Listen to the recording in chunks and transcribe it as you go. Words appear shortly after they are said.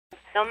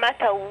No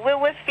matter where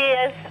we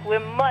face, we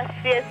must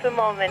face the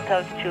moment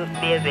of truth,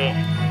 baby.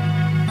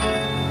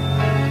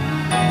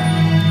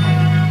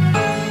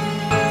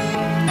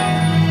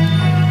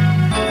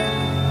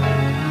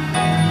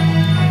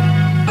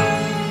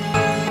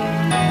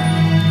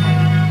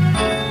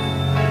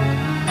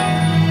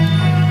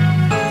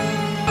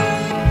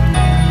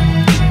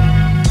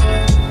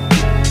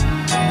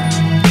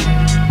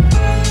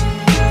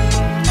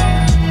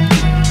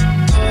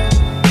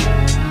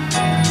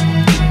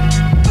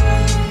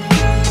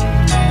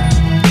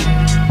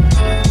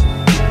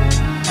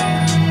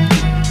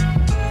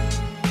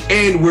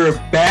 And we're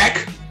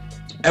back,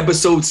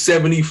 episode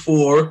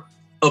 74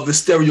 of the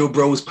Stereo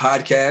Bros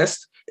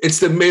podcast. It's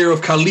the mayor of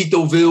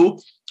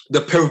Carlitoville,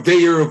 the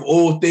purveyor of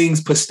all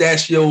things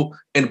pistachio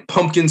and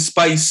pumpkin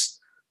spice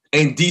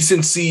and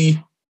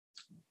decency,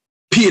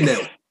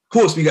 P&L.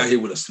 Who else we got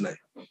here with us tonight?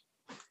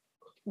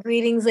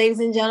 Greetings, ladies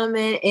and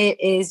gentlemen.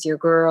 It is your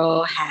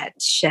girl,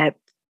 Hatshep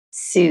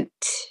Suit.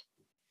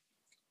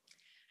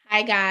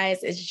 Hi,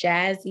 guys. It's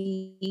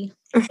Jazzy.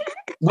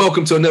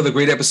 Welcome to another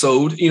great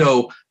episode. You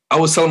know, I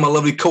was telling my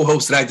lovely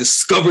co-host that I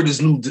discovered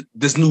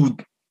this new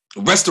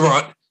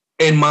restaurant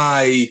in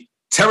my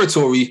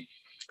territory,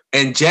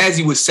 and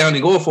Jazzy was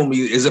sounding off on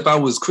me as if I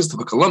was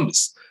Christopher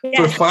Columbus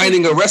for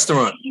finding a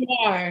restaurant. You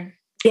are.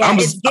 Yeah,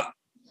 it's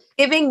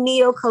giving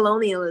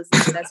neo-colonialism.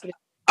 That's what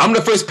I'm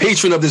the first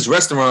patron of this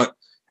restaurant,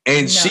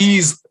 and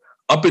she's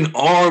up in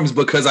arms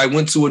because I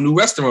went to a new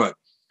restaurant.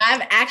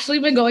 I've actually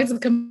been going to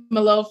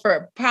Camilo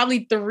for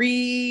probably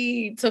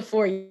 3 to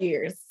 4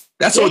 years.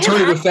 That's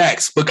alternative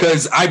facts,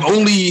 because I've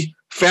only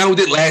found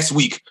it last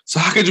week. So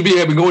how could you be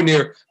able to go in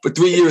there for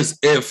 3 years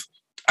if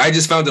I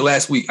just found it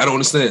last week? I don't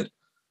understand.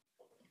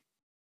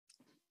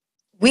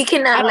 we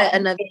cannot let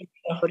another.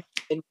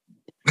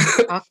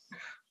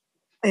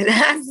 It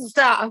has to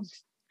stop.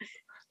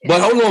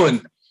 But hold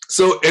on.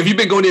 So if you've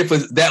been going there for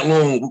that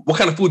long, what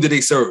kind of food do they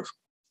serve?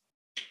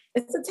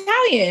 It's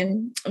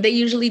Italian. They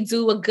usually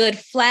do a good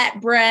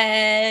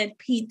flatbread,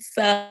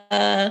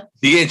 pizza.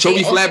 The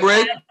anchovy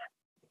flatbread?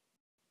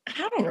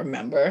 I don't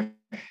remember.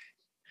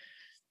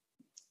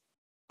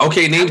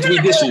 Okay, name 3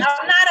 dishes. I'm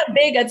not a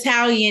big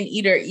Italian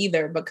eater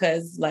either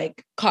because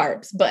like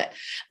carbs, but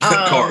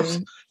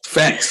carbs.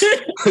 Facts.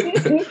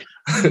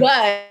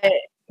 But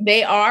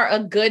they are a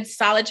good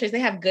solid choice. They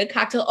have good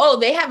cocktail. Oh,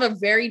 they have a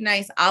very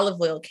nice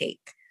olive oil cake,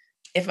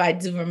 if I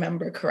do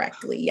remember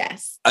correctly.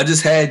 Yes.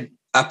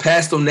 I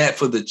passed on that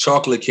for the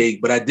chocolate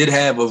cake, but I did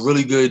have a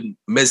really good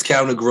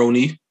mezcal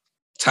Negroni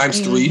times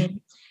 3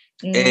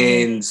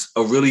 and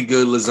a really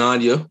good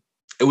lasagna.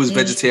 It was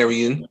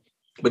vegetarian,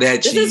 but it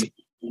had cheese. This is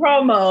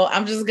promo.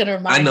 I'm just gonna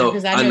remind you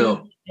because I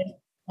know.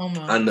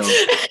 I know.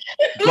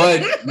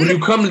 But when you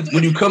come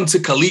to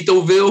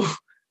Carlitoville,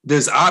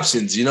 there's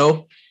options, you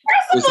know?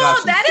 First of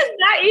all, that is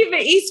not even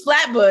East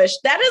Flatbush.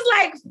 That is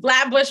like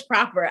Flatbush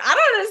proper. I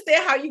don't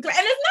understand how you can,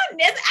 and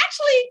it's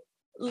actually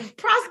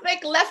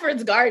Prospect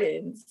Lefferts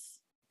Gardens.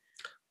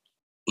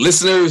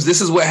 Listeners,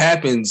 this is what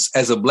happens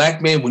as a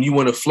Black man when you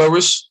want to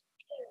flourish.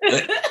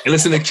 And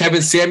listen to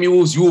Kevin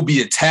Samuels, you will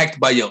be attacked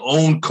by your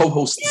own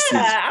co-hostesses. Yeah,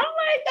 I'm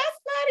like, that's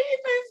not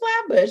even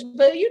Flatbush,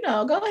 but you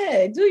know, go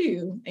ahead, do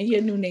you in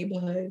your new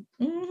neighborhood.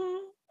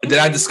 Mm-hmm. That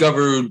I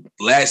discovered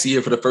last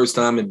year for the first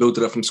time and built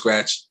it up from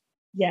scratch.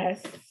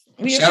 Yes.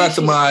 Shout out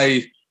to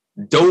my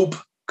dope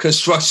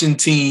construction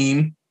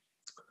team,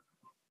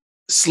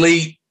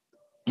 Slate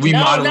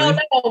Remodeling.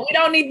 No. We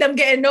don't need them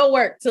getting no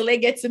work till they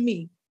get to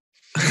me.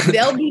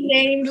 They'll be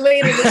named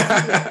later this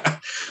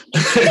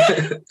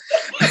year.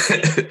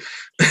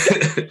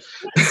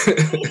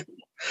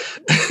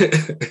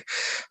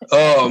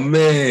 Oh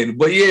man.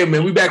 But yeah,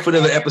 man, we back for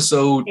another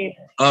episode.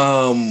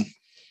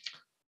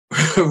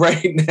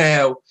 Right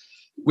now,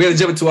 we're gonna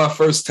jump into our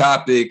first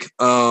topic.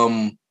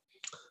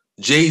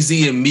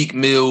 Jay-Z and Meek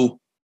Mill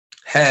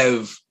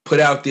have put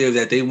out there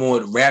that they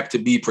want rap to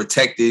be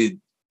protected,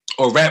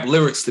 or rap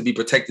lyrics to be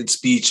protected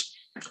speech,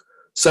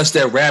 such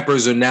that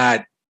rappers are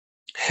not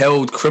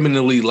held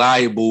criminally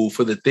liable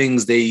for the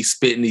things they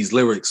spit in these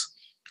lyrics.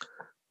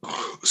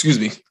 Excuse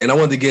me. And I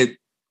wanted to get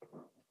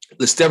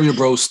the Stereo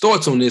Bros'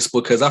 thoughts on this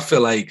because I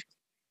feel like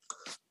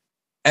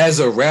as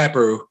a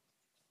rapper,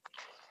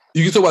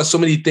 you can talk about so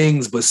many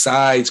things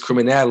besides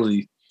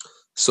criminality.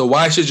 So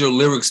why should your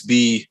lyrics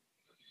be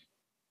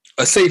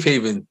a safe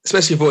haven,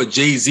 especially for a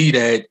Jay-Z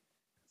that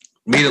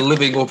made a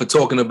living off of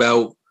talking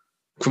about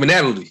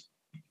criminality?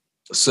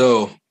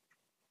 So,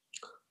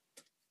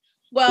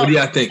 what do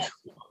y'all think?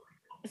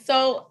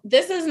 So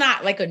this is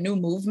not like a new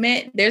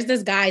movement. There's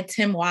this guy,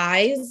 Tim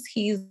Wise.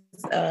 He's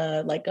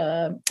like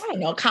a, I don't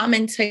know,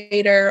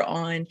 commentator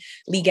on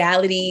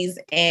legalities.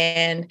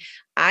 And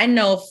I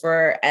know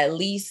for at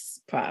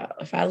least,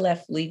 if I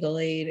left Legal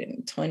Aid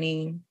in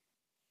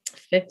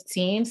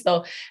 2015,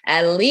 so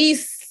at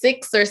least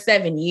 6 or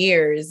 7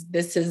 years,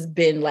 this has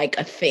been like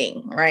a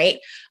thing, right?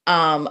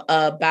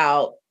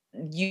 About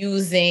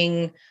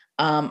using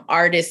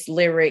artist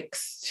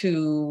lyrics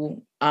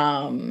to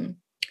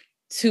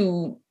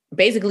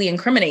basically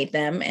incriminate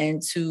them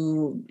and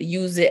to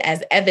use it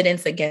as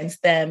evidence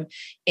against them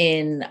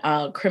in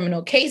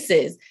criminal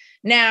cases.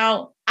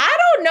 Now, I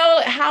don't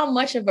know how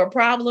much of a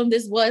problem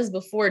this was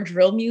before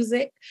drill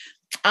music,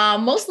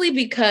 mostly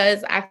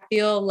because I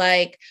feel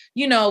like,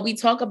 we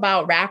talk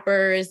about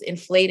rappers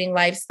inflating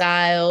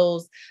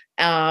lifestyles,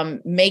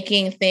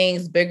 making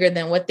things bigger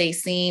than what they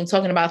seem,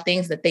 talking about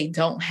things that they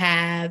don't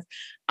have.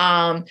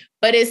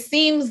 But it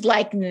seems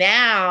like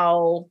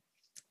now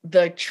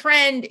the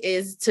trend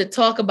is to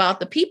talk about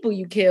the people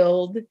you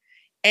killed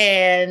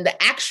and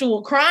the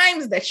actual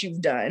crimes that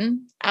you've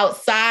done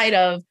outside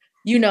of,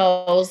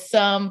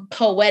 some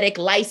poetic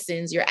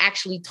license. You're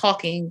actually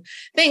talking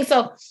things.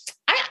 So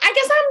I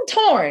guess I'm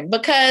torn,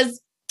 because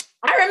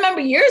I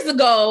remember years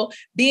ago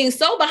being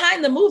so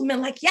behind the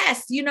movement, like,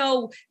 yes,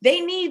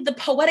 they need the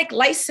poetic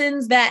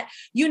license that,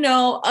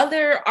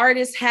 other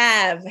artists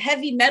have,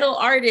 heavy metal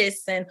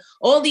artists and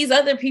all these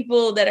other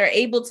people that are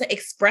able to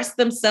express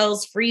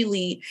themselves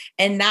freely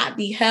and not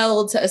be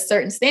held to a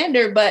certain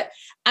standard. But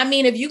I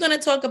mean, if you're going to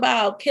talk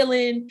about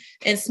killing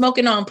and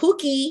smoking on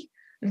Pookie,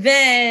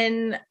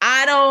 then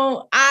I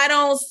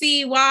don't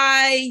see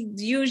why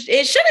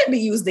it shouldn't be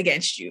used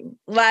against you.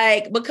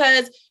 Like,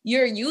 because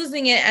you're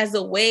using it as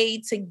a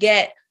way to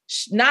get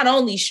not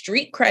only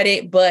street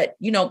credit, but,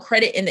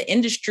 credit in the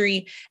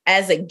industry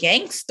as a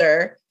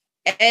gangster.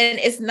 And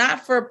it's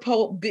not for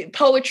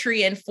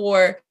poetry and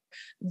for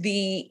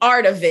the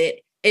art of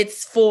it.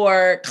 It's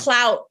for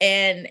clout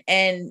and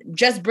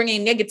just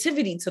bringing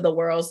negativity to the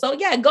world. So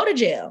yeah, go to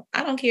jail.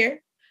 I don't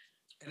care.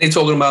 And they're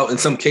talking about, in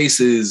some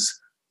cases,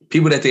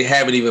 people that they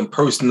haven't even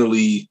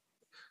personally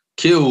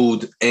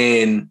killed,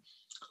 and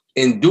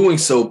in doing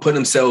so, put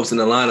themselves in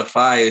the line of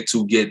fire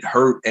to get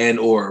hurt and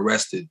or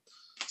arrested.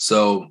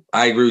 So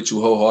I agree with you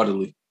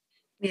wholeheartedly.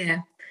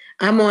 Yeah.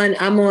 I'm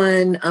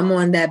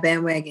on that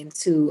bandwagon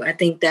too. I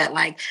think that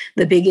like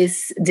the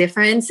biggest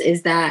difference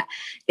is that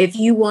if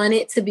you want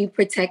it to be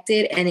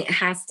protected and it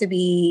has to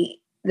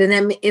be,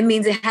 then it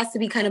means it has to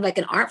be kind of like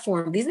an art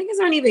form. These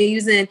niggas aren't even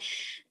using,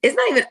 it's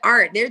not even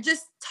art. They're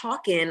just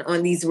talking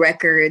on these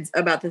records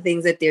about the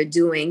things that they're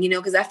doing,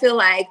 because I feel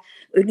like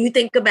when you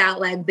think about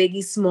like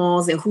Biggie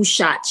Smalls and Who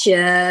Shot Ya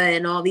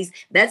and all these,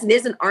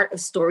 there's an art of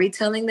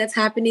storytelling that's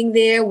happening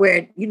there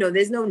where,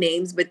 there's no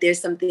names, but there's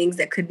some things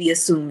that could be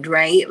assumed,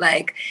 right?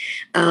 Like,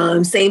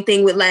 same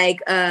thing with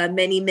like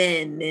Many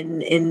Men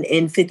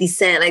and 50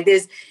 Cent. Like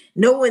there's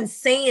no one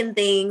saying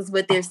things,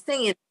 but they're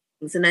saying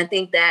things. And I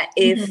think that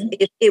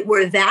if it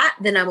were that,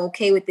 then I'm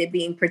okay with it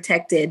being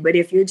protected. But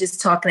if you're just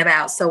talking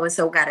about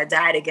so-and-so got to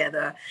die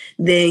together,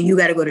 then you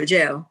got to go to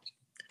jail.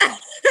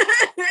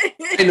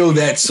 I know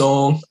that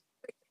song.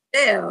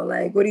 Yeah,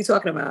 like, what are you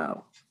talking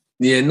about?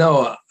 Yeah,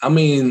 no, I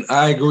mean,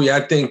 I agree. I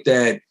think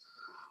that,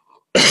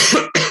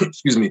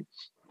 excuse me,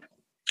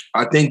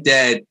 I think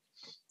that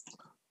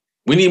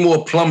we need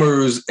more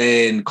plumbers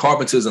and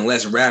carpenters and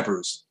less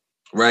rappers,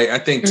 right? I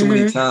think too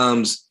many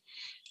times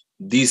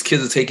these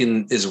kids are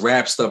taking this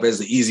rap stuff as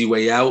the easy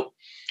way out.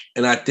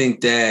 And I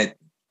think that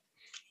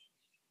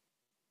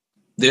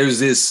there's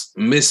this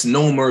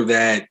misnomer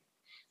that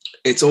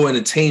it's all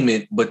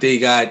entertainment, but they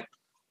got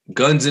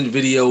guns and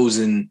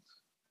videos, and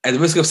at the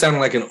risk of sounding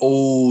like an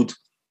old,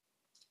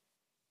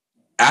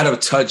 out of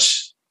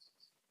touch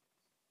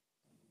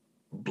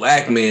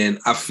black man,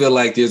 I feel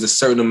like there's a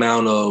certain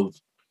amount of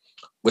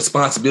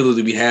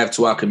responsibility we have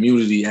to our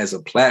community as a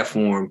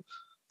platform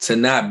to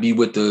not be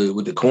with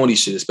the corny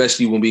shit,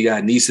 especially when we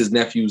got nieces,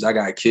 nephews, I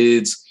got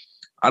kids.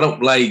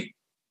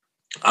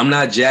 I'm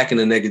not jacking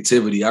the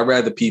negativity. I'd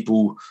rather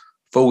people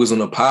focus on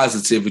the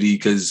positivity,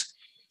 because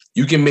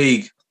you can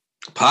make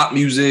pop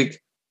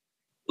music,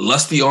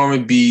 lusty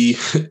R&B,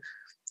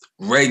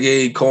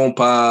 reggae,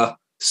 compa,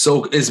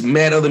 so it's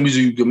mad other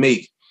music you can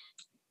make,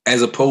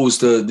 as opposed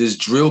to this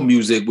drill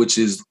music, which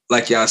is,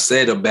 like y'all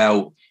said,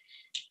 about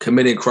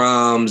committing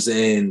crimes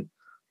and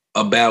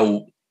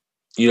about,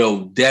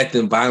 death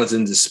and violence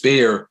and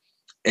despair.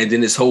 And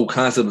then this whole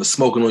concept of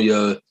smoking on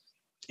your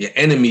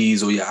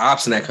enemies or your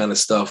ops and that kind of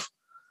stuff.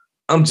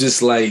 I'm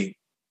just like,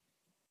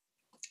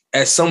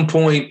 at some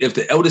point, if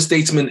the elder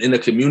statesmen in the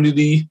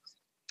community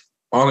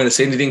aren't going to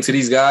say anything to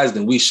these guys,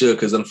 then we should.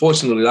 Because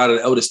unfortunately, a lot of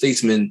the elder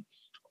statesmen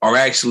are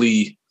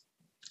actually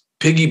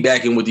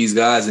piggybacking with these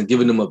guys and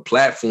giving them a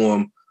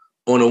platform.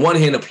 On the one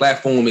hand, the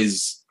platform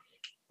is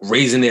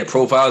raising their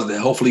profiles to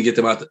hopefully get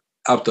them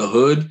out the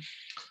hood.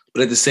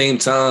 But at the same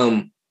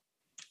time,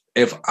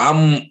 if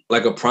I'm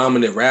like a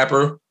prominent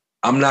rapper,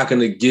 I'm not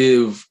going to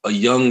give a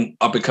young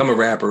up-and-coming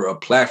rapper a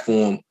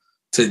platform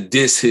to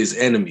diss his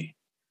enemy.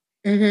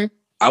 Mm-hmm.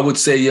 I would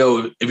say,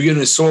 yo, if you're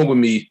in a song with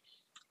me,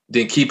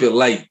 then keep it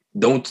light.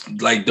 Don't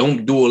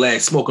do all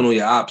that smoking on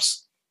your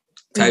ops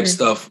type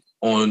stuff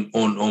on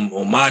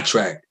my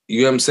track.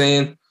 You know what I'm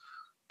saying?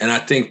 And I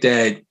think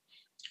that,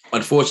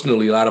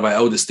 unfortunately, a lot of our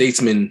elder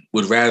statesmen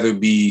would rather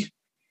be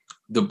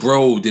the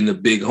bro than the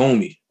big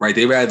homie, right?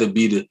 They'd rather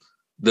be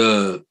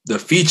the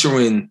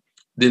featuring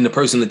than the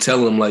person to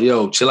tell them, like,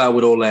 yo, chill out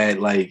with all that.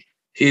 Like,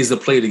 here's the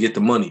play to get the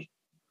money.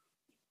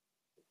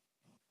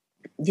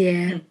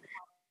 Yeah.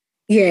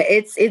 Yeah,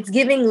 it's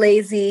giving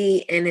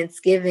lazy, and it's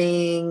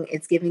giving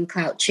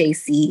clout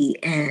chasey,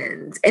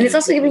 and it's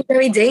also giving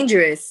very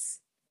dangerous.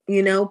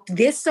 You know,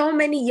 there's so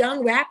many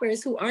young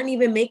rappers who aren't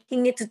even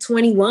making it to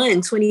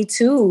 21,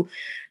 22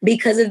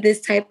 because of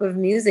this type of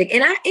music.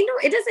 And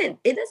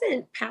it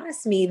doesn't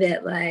pass me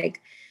that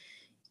like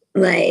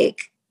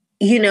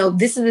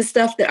this is the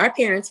stuff that our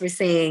parents were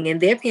saying and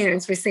their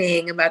parents were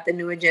saying about the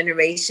newer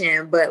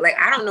generation. But like,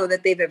 I don't know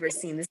that they've ever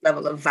seen this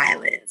level of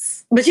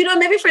violence. But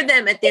maybe for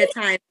them at their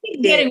time,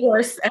 it's getting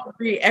worse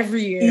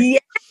every year. Yeah,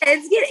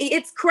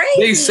 it's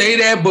crazy. They say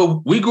that,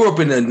 but we grew up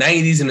in the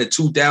 90s and the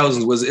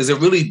 2000s. Is it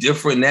really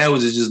different now?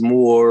 Is it just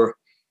more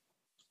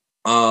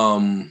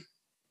prominent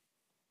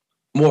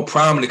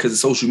because of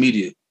social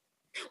media?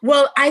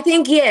 Well, I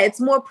think, it's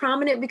more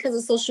prominent because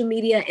of social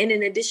media. And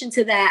in addition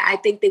to that, I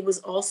think there was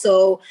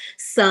also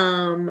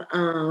some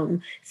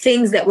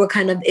things that were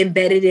kind of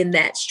embedded in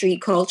that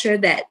street culture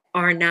that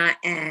are not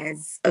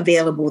as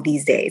available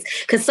these days.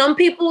 Because some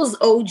people's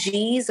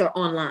OGs are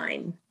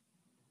online.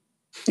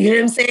 You know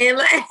what I'm saying?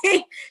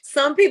 Like,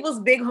 some people's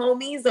big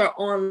homies are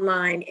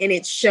online, and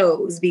it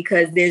shows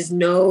because there's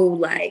no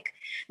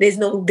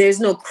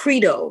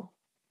credo,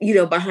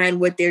 behind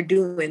what they're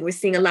doing. We're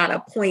seeing a lot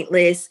of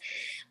pointless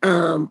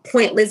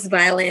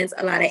violence,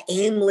 a lot of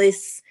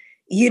aimless,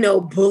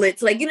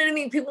 bullets. Like, you know what I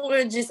mean? People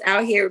are just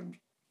out here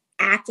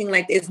acting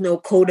like there's no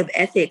code of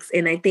ethics.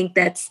 And I think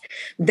that's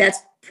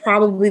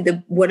probably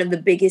one of the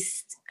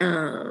biggest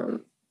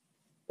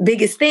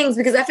things,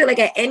 because I feel like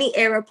at any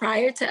era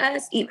prior to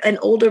us, an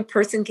older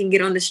person can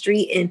get on the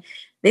street and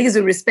niggas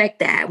would respect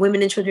that.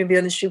 Women and children be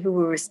on the street, people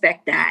would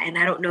respect that. And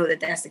I don't know that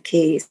that's the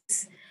case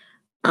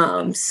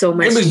so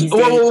much.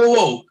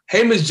 Whoa.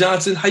 Hey, Miss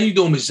Johnson. How you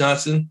doing, Miss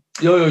Johnson?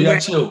 Yo, y'all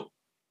right. Chill.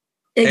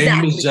 Exactly.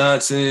 Hey, Miss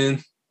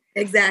Johnson.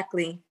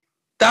 Exactly.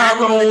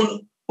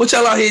 Tyrone, what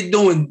y'all out here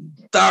doing?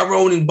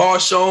 Tyrone and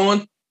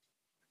Barshawn?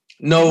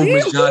 No,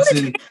 Miss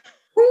Johnson.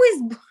 Who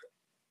is?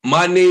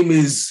 My name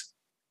is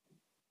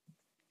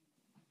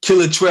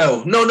Killer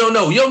Trell.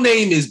 No. Your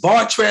name is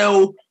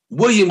Bartrell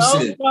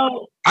Williamson.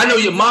 No. I know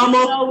your mama.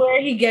 I know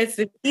where he gets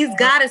it. He's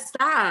got to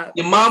stop.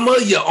 Your mama,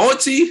 your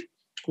auntie.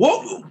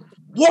 Walk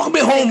me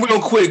home real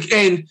quick,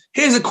 and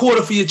here's a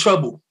quarter for your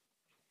trouble.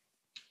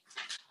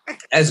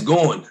 That's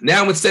gone.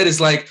 Now instead it's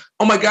like,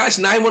 oh my gosh,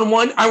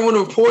 911, I want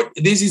to report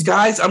these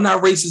guys. I'm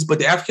not racist, but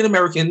they're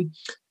African-American,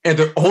 and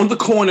they're on the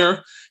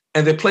corner,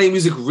 and they're playing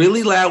music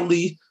really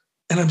loudly,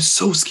 and I'm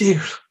so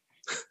scared.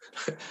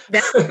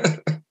 That's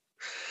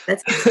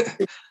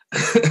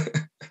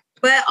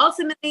but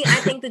ultimately,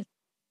 I think look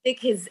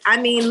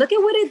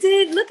at what it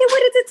did. Look at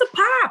what it did to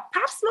Pop.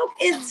 Pop Smoke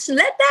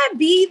let that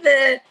be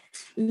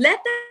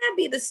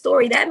the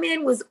story. That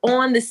man was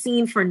on the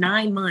scene for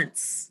 9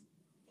 months.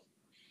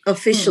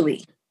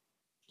 Officially.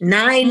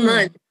 9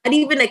 months, not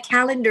even a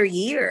calendar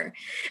year.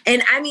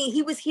 And I mean,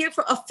 he was here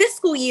for a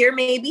fiscal year,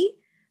 maybe.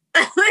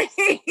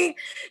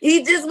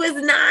 He just was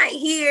not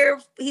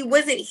here. He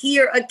wasn't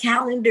here a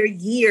calendar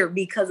year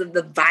because of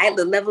the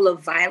level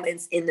of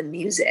violence in the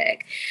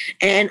music.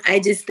 And I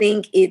just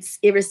think it's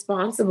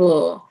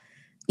irresponsible,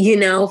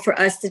 for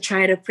us to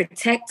try to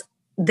protect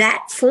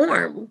that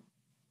form.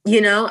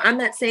 I'm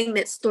not saying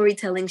that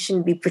storytelling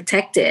shouldn't be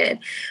protected,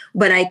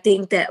 but I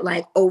think that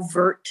like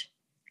overt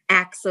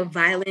acts of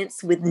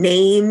violence with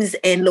names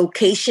and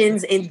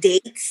locations and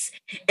dates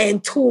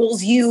and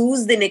tools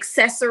used and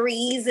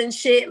accessories and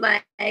shit,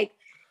 that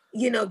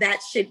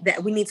shit,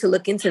 that we need to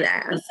look into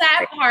that. The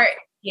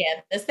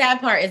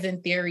sad part is,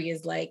 in theory,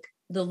 is like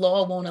the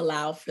law won't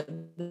allow for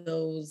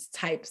those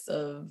types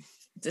of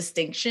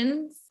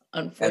distinctions,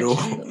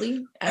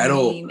 unfortunately. At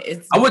all.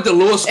 I went to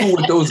law school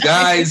with those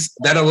guys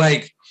that are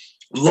like,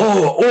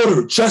 law,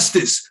 order,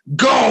 justice,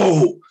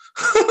 go.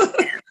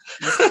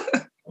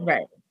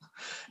 Right.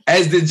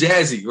 As did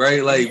Jazzy,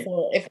 right? Like,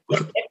 so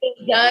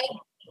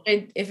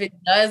if it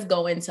does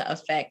go into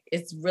effect,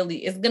 it's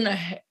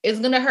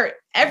gonna hurt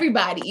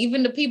everybody,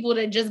 even the people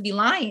that just be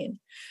lying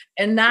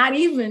and not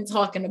even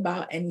talking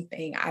about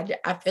anything.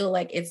 I feel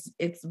like it's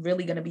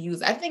really gonna be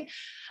used. I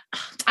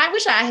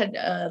wish I had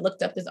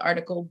looked up this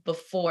article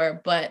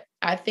before, but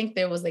I think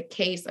there was a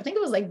case. I think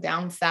it was like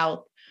down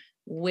south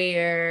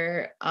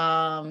where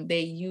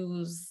they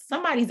used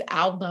somebody's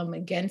album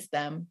against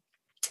them.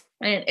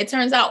 And it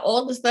turns out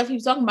all the stuff he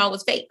was talking about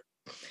was fake.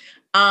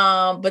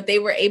 But they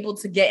were able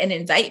to get an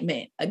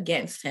indictment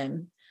against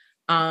him.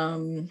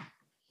 But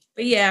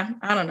yeah,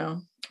 I don't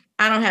know.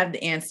 I don't have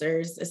the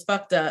answers. It's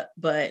fucked up,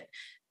 but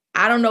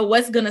I don't know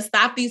what's going to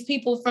stop these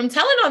people from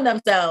telling on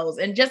themselves.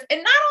 It's not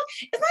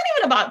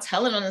even about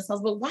telling on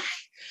themselves, but why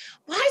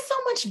so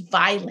much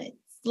violence?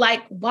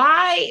 Like,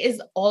 why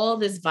is all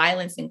this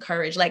violence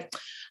encouraged? Like,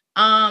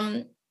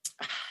 I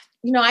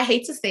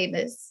hate to say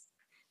this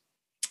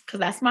because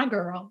that's my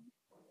girl.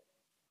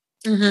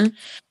 Mm-hmm.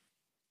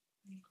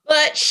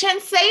 But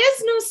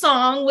Shensea's new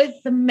song with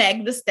the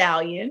Meg Thee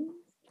Stallion.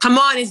 Come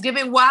on, it's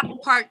giving WAP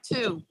Part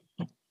 2.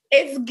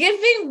 It's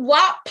giving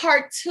WAP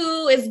Part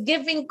 2. It's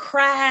giving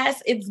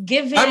Crass. It's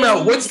giving. I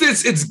know what's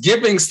this? It's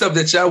giving stuff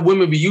that y'all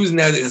women be using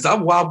nowadays. I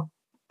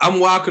I'm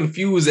wild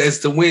confused as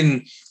to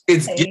when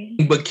it's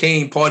giving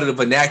became part of the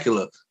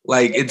vernacular.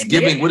 Like it's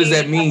giving. What does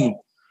that mean?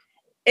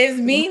 It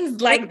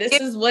means like this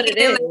is what it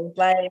is.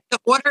 Like the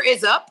order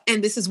is up,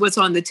 and this is what's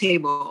on the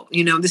table.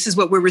 You know, this is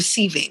what we're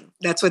receiving.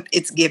 That's what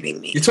it's giving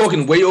me. You're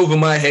talking way over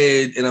my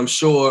head, and I'm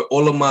sure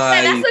all of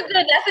my. Yeah, that's a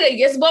good.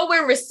 It's what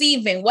we're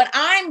receiving. What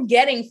I'm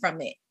getting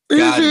from it.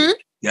 Got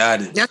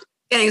it.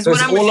 That's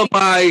what I'm all of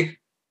my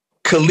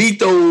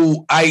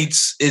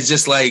Kalito-ites is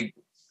just like,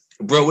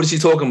 bro, what is she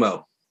talking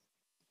about?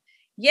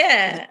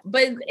 Yeah,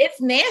 but it's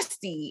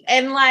nasty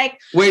and like.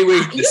 Wait,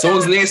 the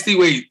song's nasty.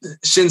 Wait,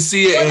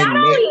 Shenseea well, and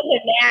not only is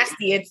it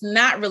nasty, it's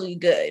not really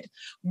good.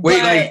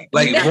 Wait,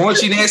 like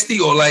raunchy nasty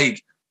or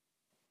like.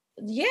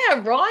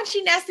 Yeah,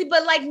 raunchy nasty,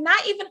 but like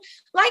not even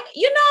like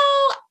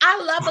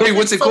I love. Wait,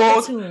 what's it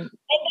called? And they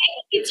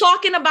keep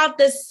talking about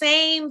the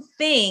same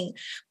thing,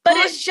 but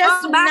it's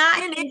just not.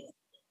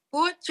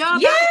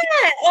 Yeah,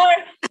 or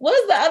what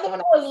was the other one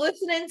I was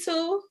listening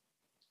to?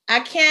 I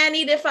can't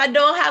eat if I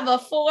don't have a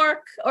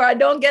fork, or I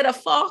don't get a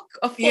fork.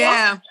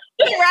 Yeah.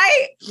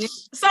 Right? Yeah.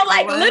 So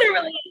like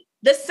literally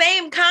the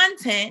same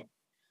content,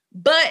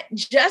 but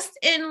just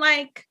in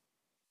like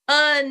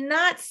a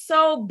not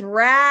so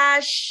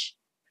brash,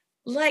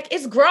 like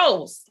it's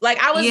gross. Like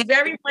I was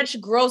very much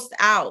grossed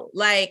out.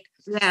 Like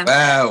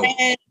wow.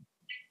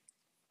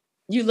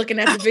 You looking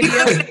at the video?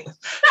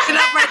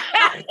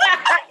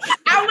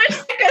 I wish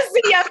I could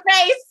see your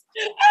face.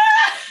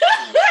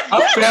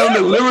 I found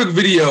the lyric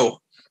video.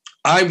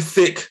 I'm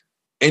thick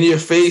in your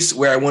face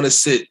where I want to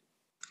sit.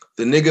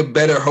 The nigga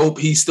better hope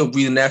he's still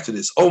breathing after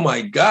this. Oh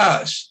my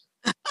gosh.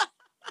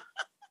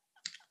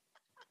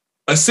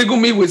 A single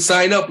me would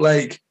sign up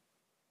like,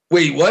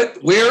 wait, what?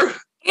 Where?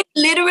 It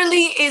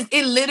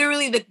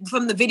literally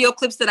from the video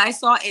clips that I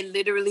saw, it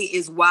literally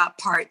is WAP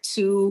Part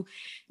 2.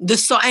 The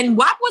song, and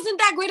WAP wasn't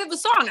that great of a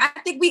song.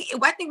 I think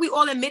we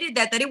all admitted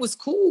that it was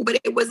cool, but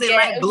it wasn't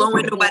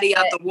blowing nobody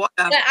out the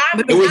water.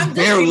 It was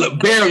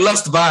bare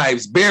lust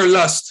vibes, bare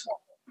lust.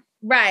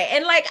 Right.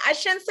 And like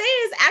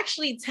Shenseea is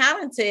actually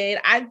talented.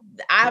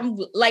 I'm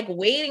like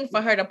waiting for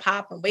her to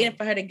pop. I'm waiting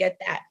for her to get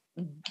that.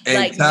 And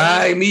like,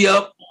 tie me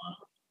up.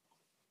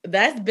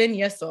 That's been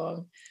your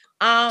song.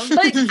 But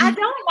I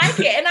don't like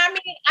it. And I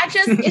mean,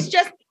 it's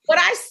just what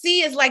I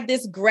see is like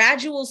this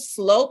gradual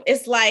slope.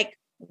 It's like,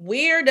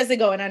 where does it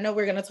go? And I know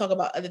we're going to talk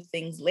about other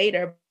things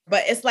later,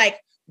 but it's like,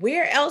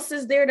 where else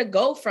is there to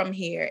go from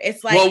here?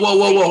 It's like, whoa.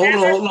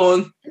 Hold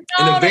on.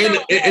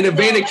 In the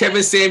vein of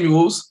Kevin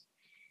Samuels,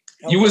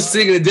 you was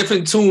singing a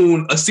different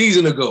tune a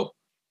season ago.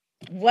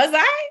 Was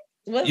I?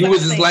 You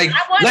was just like,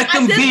 let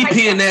them be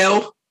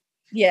P&L.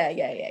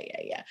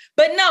 Yeah.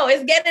 But no,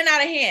 it's getting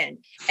out of hand.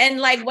 And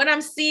like what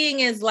I'm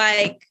seeing is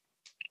like,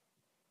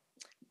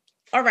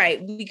 all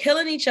right, we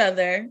killing each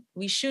other,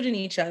 we shooting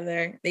each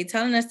other. They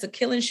telling us to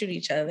kill and shoot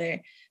each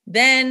other.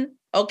 Then,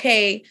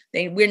 okay,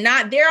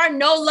 there are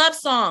no love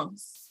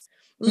songs.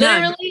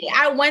 Literally,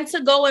 I went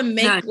to go and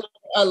make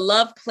a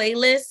love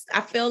playlist.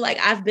 I feel like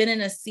I've been in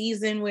a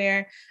season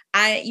where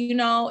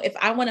if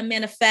I want to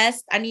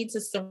manifest, I need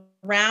to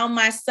surround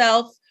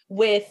myself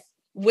with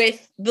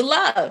the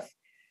love.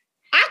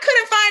 I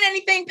couldn't find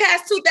anything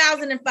past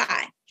 2005.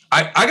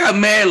 I got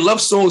mad love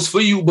songs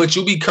for you, but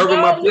you be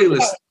covering my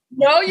playlist.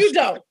 No, you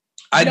don't.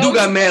 I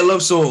got mad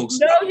love songs.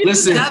 No, you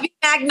listen.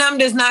 Magnum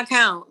does not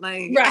count.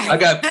 Like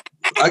right.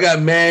 I got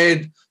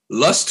mad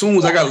lust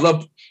tunes. I got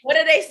love. What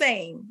are they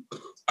saying?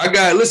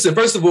 Listen,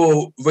 first of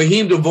all,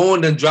 Raheem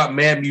DeVaughn done dropped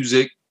mad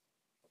music.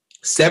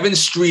 7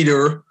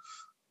 Streeter.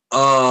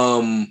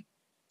 I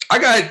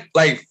got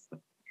like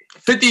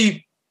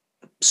 50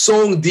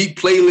 song deep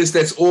playlist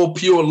that's all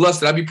pure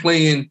lust that I be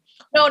playing.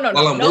 No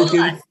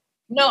lust.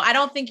 No, I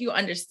don't think you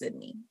understood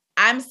me.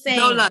 I'm saying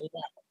no lust.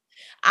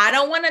 I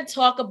don't want to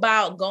talk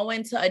about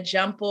going to a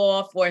jump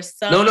off or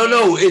something.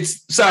 No.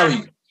 It's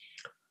sorry.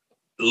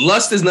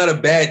 Lust is not a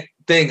bad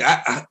thing.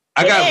 I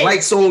got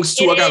like songs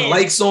too. I got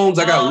like songs.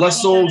 I got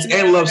lust songs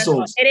and love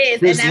songs. It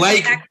is. There's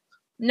like.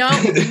 No.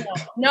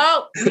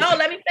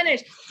 Let me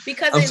finish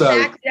because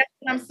exactly that's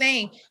what I'm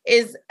saying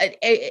is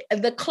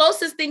the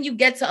closest thing you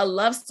get to a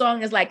love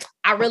song is like,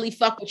 I really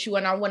fuck with you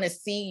and I want to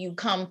see you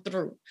come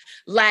through.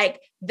 Like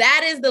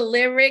that is the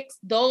lyrics.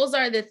 Those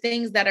are the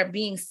things that are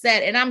being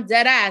said. And I'm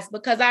dead ass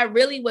because I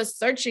really was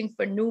searching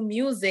for new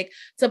music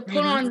to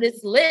put on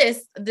this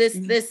list, this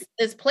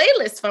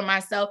playlist for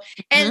myself.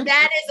 And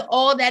that is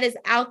all that is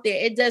out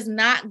there. It does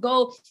not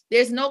go.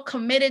 There's no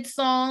committed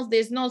songs.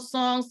 There's no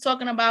songs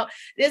talking about,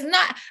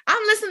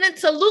 I'm listening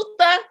to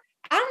Luther.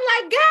 I'm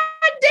like,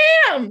 God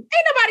damn, ain't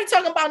nobody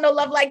talking about no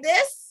love like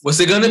this. What's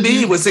it gonna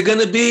be? What's it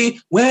gonna be?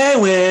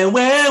 When? Nobody.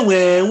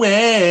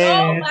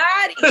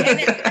 And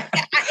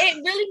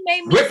it really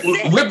made me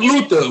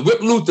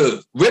Rip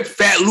Luther. Rip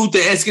Fat Luther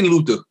and Skin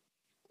Luther.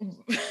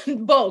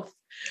 Both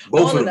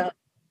of them.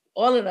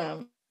 All of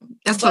them.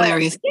 That's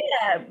hilarious.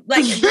 Yeah,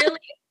 like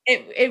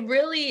it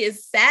really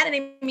is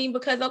saddening me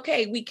because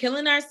okay, we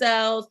killing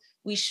ourselves.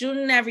 We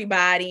shooting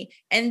everybody,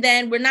 and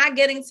then we're not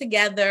getting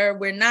together.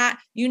 We're not,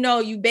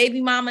 you baby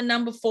mama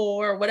number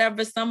 4 or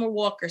whatever Summer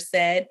Walker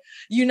said.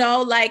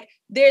 Like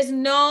there's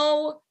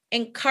no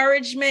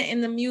encouragement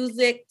in the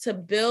music to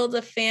build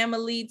a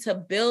family, to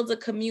build a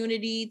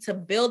community, to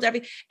build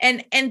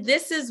and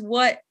this is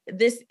what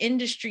this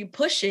industry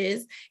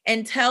pushes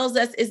and tells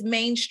us is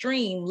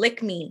mainstream.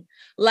 Lick me.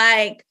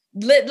 Like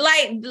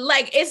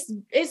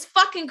it's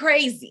fucking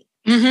crazy.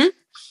 Mm-hmm.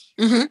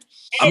 Mm-hmm.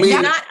 I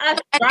mean, not us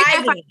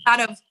driving.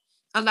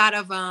 A lot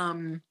of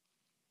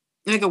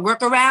like a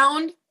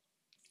workaround.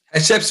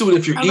 Except Suit,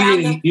 if you're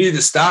eating, you need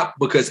to stop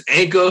because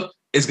Anchor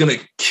is gonna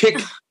kick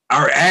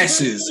our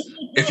asses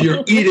if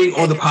you're eating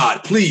on the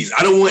pod. Please,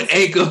 I don't want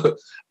Anchor.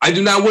 I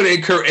do not want to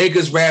incur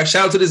Anchor's wrath.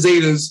 Shout out to the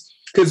Zetas.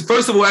 Because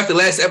first of all, after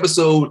last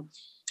episode,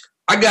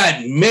 I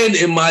got men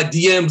in my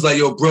DMs like,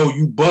 yo, bro,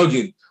 you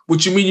bugging.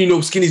 What you mean you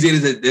know skinny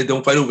Zetas that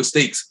don't fight over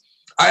steaks?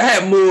 I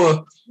had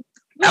more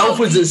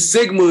alphas and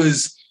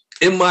sigmas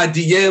in my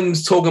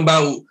DMs talking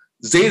about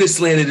Zeta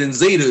slander than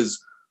Zetas.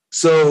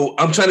 So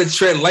I'm trying to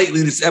tread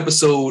lightly this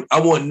episode.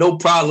 I want no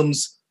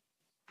problems.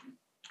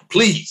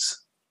 Please.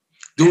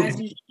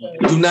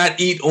 Do not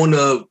eat on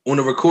the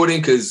recording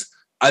because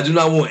I do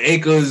not want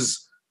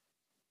Anchor's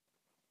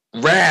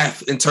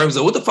wrath in terms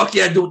of what the fuck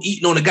y'all doing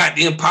eating on the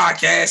goddamn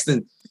podcast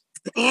and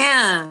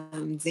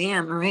damn.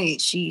 All right,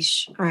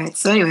 sheesh. All right.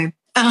 So anyway,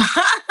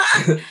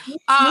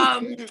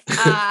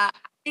 I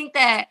think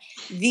that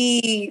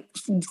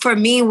for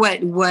me,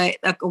 what like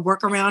a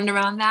workaround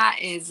around that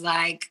is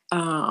like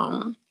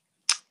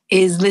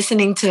is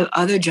listening to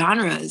other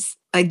genres.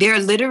 Like there are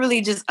literally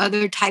just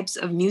other types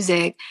of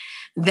music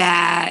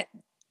that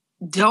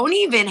don't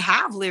even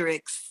have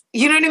lyrics.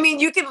 You know what I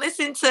mean? You can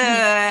listen to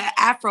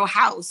Afro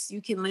House.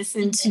 You can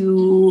listen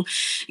to,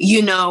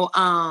 neo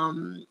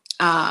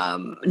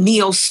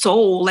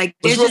soul. Like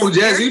what's wrong,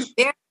 Jazzy?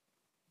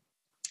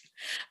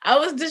 I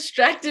was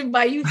distracted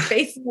by you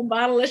facing a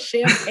bottle of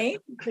champagne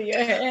to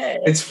your head.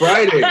 It's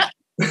Friday.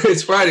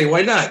 It's Friday.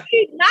 Why not?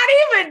 Not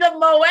even the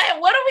Moet.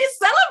 What are we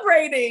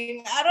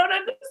celebrating? I don't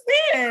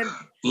understand.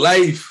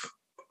 Life.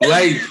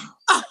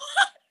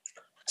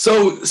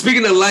 So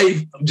speaking of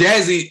life,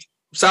 Jazzy,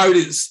 I'm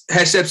sorry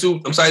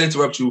to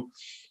interrupt you.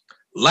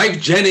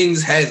 Life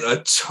Jennings has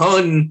a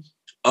ton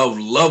of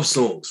love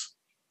songs.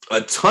 A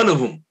ton of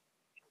them.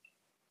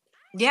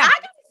 Yeah. I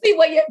can see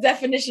what your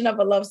definition of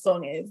a love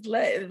song is.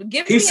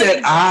 He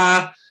said,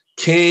 I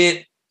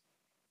can't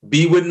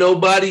be with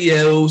nobody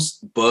else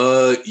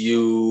but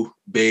you,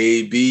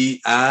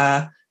 baby.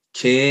 I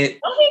can't.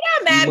 Oh, he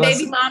got mad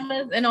baby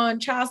mamas and on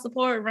child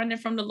support running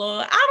from the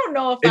law. I don't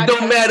know if it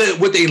don't matter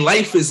what their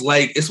life is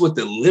like. It's what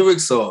the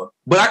lyrics are.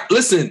 But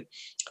listen,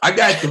 I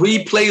got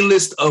 3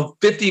 playlists of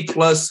 50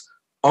 plus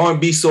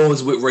R&B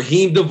songs with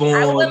Raheem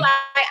DeVaughn.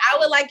 I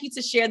would like you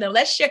to share them.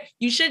 Let's share.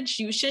 You should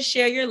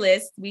share your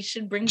list. We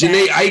should bring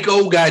Janae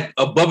Aiko got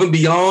Above and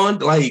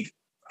Beyond. Like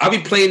I'll be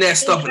playing that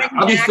stuff. And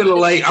I'll be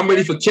feeling like I'm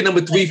ready for kid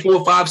number 3,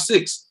 4, 5,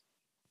 6.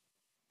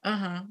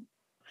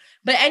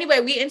 But anyway,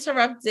 we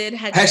interrupted.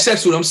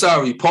 Hatshepsut, I'm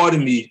sorry.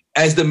 Pardon me.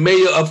 As the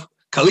mayor of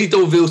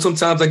Calitoville,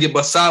 sometimes I get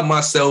beside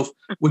myself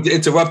with the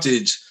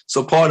interruptage.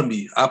 So pardon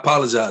me. I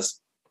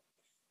apologize.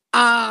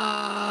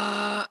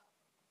 I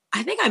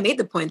think I made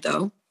the point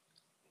though.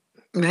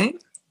 Right?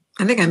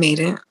 I think I made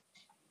it.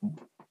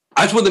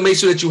 I just wanted to make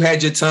sure that you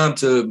had your time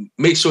to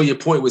make sure your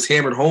point was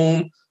hammered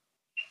home.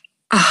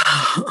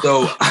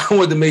 So I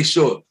wanted to make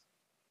sure.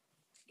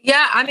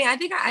 Yeah, I mean, I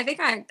think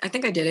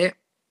I did it.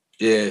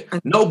 Yeah.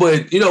 No,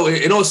 but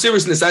in all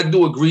seriousness, I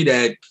do agree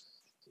that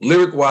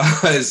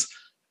lyric-wise,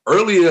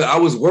 earlier I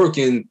was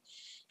working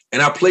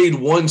and I played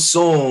one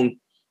song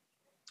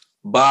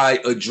by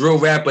a drill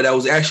rapper that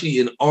was actually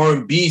an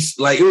R&B.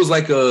 Like it was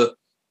like a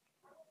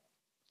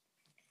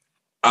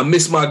I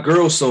Miss My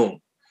Girl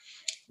song.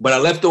 But I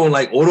left on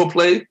like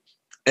autoplay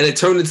and it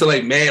turned into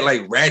like mad,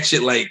 like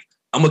ratchet, like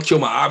I'm gonna kill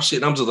my op shit.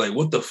 And I'm just like,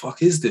 what the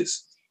fuck is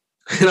this?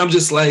 And I'm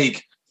just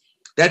like,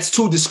 that's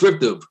too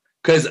descriptive.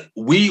 Because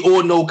we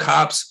all know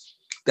cops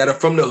that are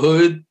from the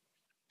hood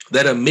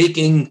that are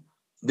making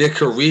their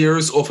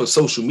careers off of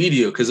social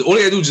media. Because all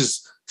they gotta do is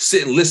just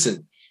sit and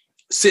listen,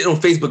 sit on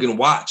Facebook and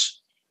watch,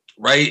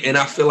 right? And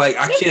I feel like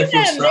I can't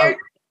feel sorry. They're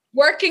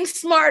working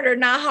smarter,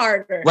 not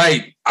harder.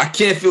 Right. I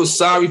can't feel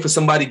sorry for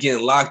somebody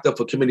getting locked up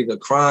for committing a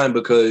crime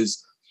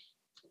because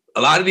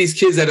a lot of these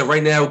kids that are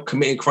right now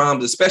committing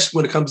crimes, especially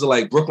when it comes to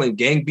like Brooklyn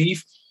gang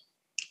beef,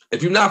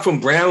 if you're not from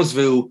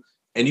Brownsville,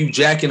 and you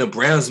jacking a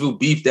Brownsville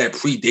beef that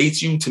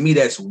predates you, to me,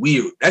 that's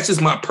weird. That's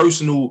just my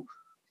personal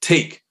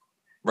take,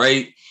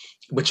 right?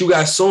 But you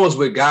got songs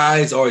where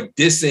guys are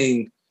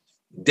dissing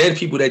dead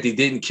people that they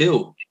didn't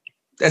kill.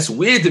 That's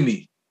weird to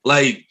me.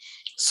 Like,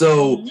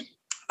 so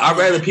I'd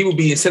rather people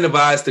be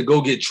incentivized to go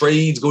get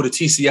trades, go to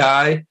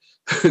TCI,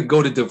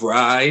 go to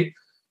DeVry,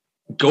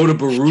 go to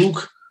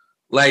Baruch.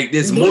 Like,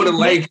 there's more to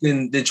life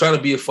than trying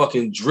to be a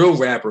fucking drill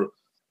rapper.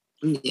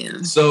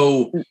 Yeah.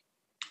 So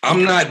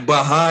I'm not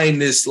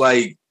behind this,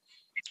 like,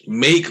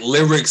 make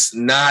lyrics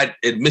not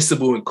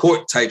admissible in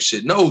court type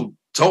shit. No,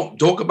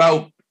 talk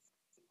about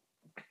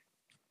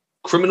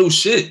criminal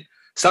shit.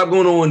 Stop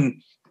going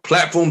on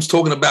platforms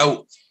talking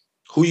about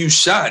who you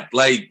shot.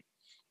 Like,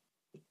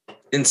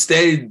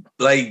 instead,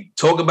 like,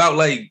 talk about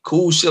like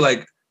cool shit.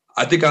 Like,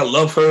 I think I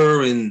love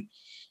her, and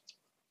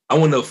I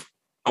want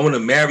to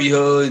marry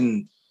her,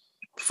 and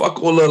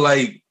fuck all the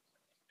like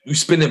you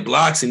spinning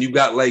blocks and you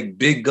got like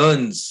big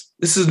guns.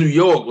 This is New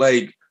York.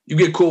 Like, you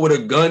get caught with a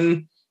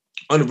gun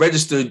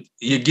unregistered,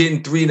 you're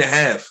getting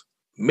 3.5,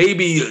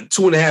 maybe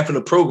 2.5 in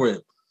the program.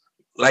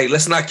 Like,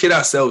 let's not kid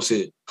ourselves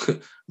here.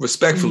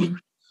 Respectfully.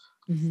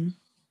 Mm-hmm. Mm-hmm.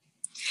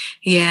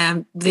 Yeah,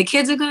 the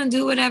kids are gonna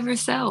do whatever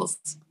sells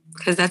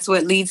because that's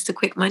what leads to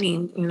quick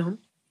money. You know,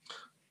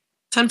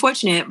 it's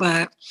unfortunate,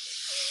 but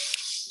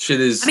shit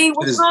is. I mean,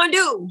 what you gonna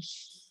do?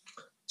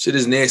 Shit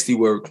is nasty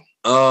work.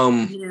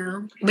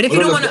 Yeah, but if you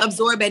don't want to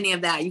absorb any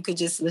of that, you could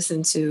just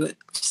listen to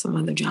some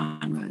other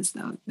genres,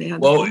 though.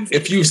 Well,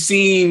 if you've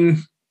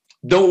seen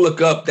Don't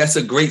Look Up, that's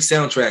a great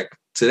soundtrack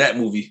to that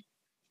movie.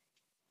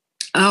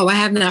 Oh, I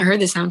have not heard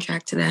the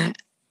soundtrack to that.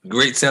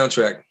 Great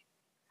soundtrack.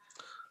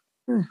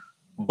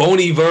 Bon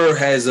Iver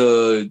has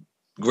a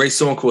great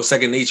song called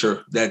Second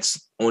Nature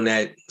that's on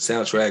that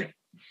soundtrack.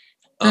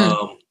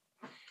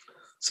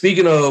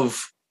 Speaking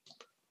of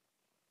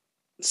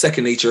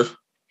Second Nature,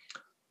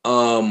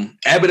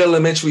 Abbott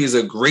Elementary is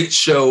a great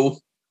show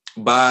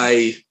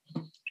by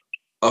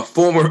a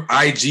former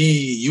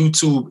IG,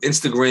 YouTube,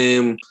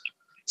 Instagram,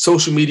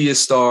 social media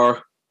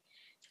star.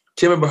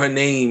 Can't remember her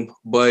name,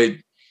 but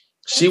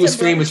she was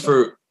famous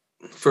for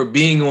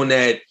being on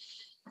that.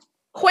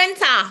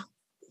 Quinta.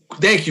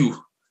 Thank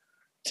you.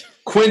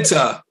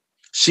 Quinta.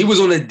 She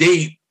was on a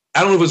date. I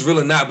don't know if it was real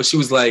or not, but she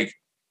was like,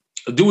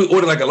 do we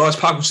order like a large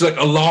popcorn? She's like,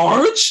 a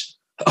large?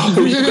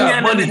 Oh, you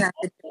got money.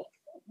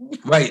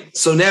 Right.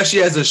 So now she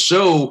has a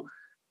show,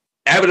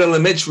 Abbott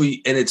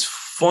Elementary, and it's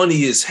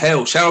funny as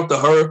hell. Shout out to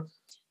her.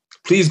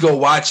 Please go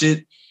watch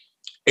it.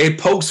 It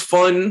pokes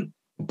fun,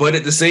 but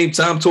at the same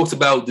time talks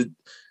about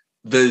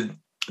the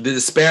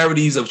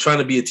disparities of trying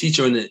to be a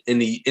teacher in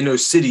the inner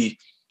city,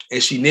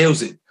 and she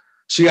nails it.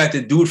 She got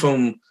the dude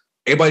from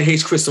Everybody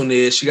Hates Chris on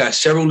there. She got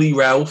Cheryl Lee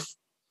Ralph.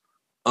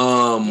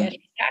 Even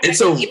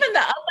the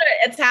other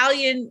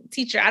Italian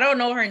teacher, I don't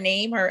know her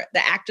name,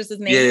 the actress's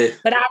name,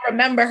 but I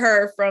remember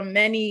her from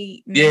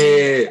many.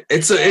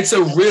 It's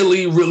a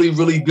really, really,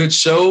 really good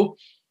show,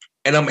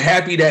 and I'm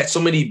happy that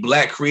so many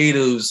Black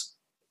creatives,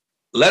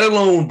 let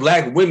alone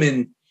Black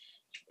women,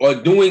 are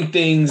doing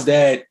things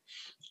that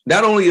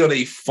not only are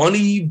they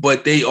funny,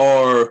 but they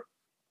are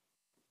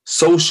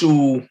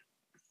social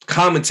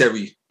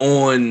commentary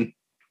on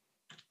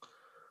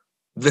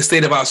the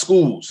state of our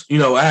schools. You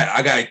know,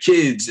 I got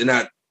kids, and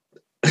that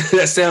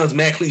sounds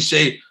mad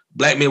cliche.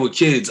 Black men with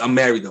kids. I'm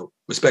married though,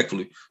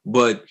 respectfully,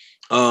 but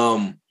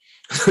let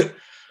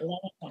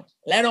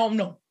them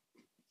know.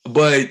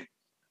 But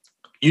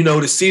you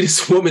know, to see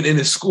this woman in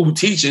the school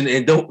teaching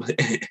and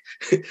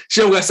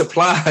she don't got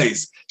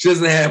supplies. She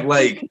doesn't have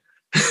like.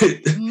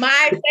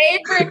 My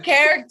favorite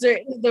character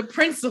is the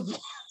principal.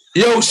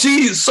 Yo,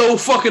 she's so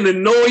fucking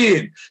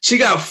annoying. She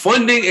got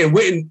funding and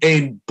went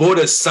and bought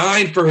a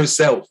sign for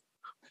herself.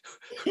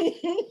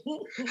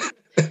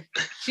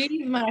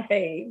 She's my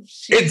fave.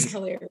 She's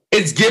hilarious.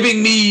 It's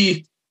giving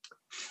me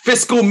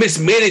fiscal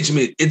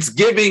mismanagement. It's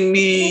giving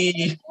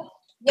me.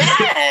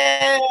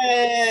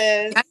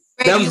 Yes.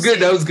 That was good.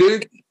 That was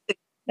good.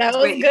 That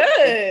was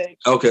good.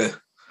 Okay.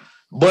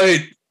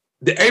 But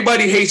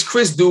Everybody Hates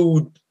Chris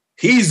dude,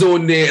 he's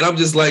on there, and I'm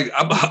just like,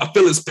 I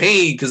feel his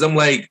pain because I'm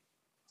like,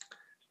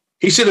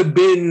 he should have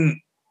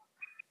been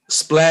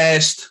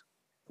splashed.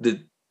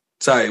 Can't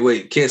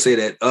say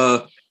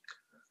that.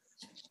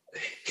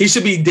 He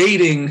should be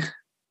dating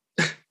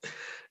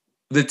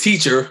the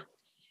teacher,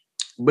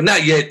 but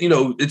not yet. You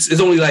know, it's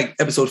only like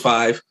episode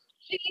 5.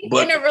 She's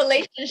in a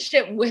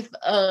relationship with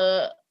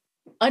a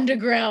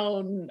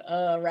underground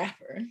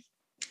rapper.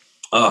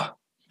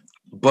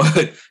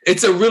 But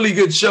it's a really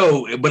good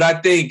show. But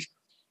I think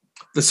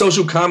the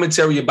social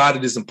commentary about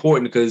it is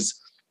important because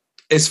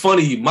it's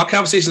funny. My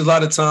conversations a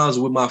lot of times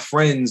with my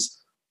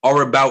friends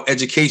are about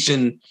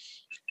education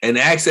and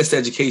access to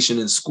education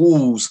in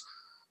schools.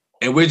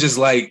 And we're just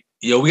like,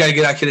 yo, we got to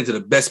get our kid into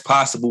the best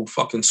possible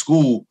fucking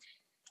school.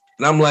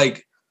 And I'm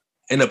like,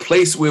 in a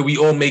place where we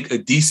all make a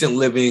decent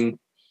living,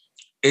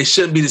 it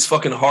shouldn't be this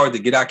fucking hard to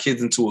get our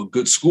kids into a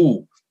good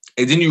school.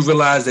 And then you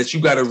realize that you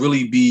got to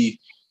really be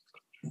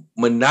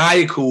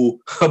maniacal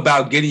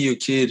about getting your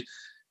kid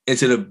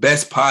into the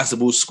best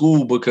possible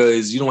school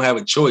because you don't have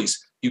a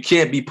choice. You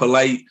can't be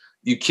polite.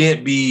 You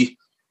can't be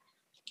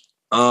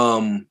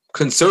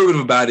conservative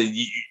about it.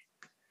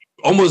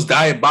 Almost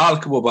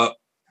diabolical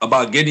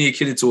about getting your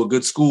kid into a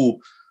good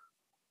school.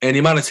 And the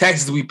amount of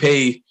taxes we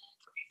pay,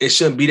 it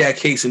shouldn't be that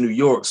case in New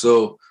York.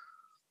 So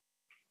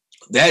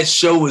that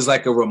show is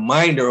like a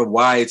reminder of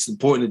why it's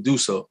important to do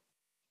so.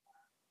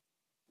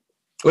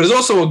 But it's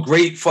also a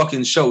great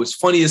fucking show. It's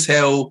funny as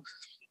hell,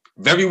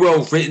 very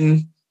well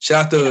written.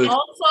 Shout out to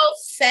also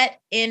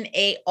set in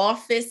a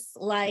office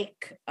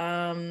like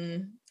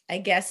I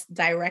guess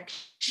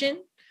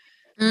direction.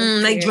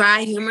 Like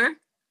dry humor.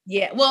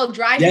 Yeah, well,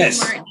 dry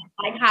humor,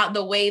 like how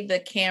the way the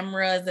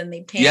cameras and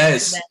they pan.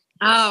 Yes.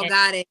 Oh,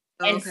 got it.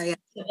 and Okay.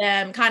 to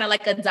them, kind of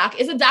like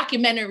it's a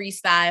documentary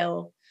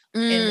style.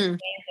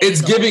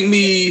 It's giving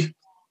me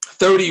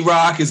 30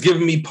 Rock. It's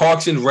giving me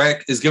Parks and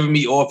Rec. It's giving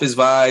me Office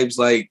vibes.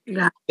 Like,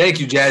 thank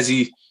you,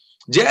 Jazzy.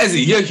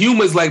 Jazzy, your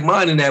humor is like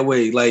mine in that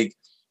way. Like,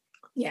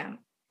 yeah.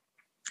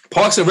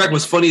 Parks and Rec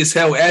was funny as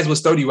hell, as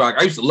was 30 Rock.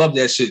 I used to love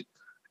that shit.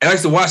 And I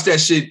used to watch that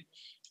shit,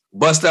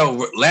 bust out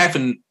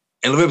laughing.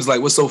 And Loretta was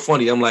like, what's so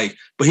funny? I'm like,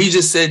 but he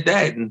just said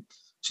that. And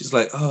she's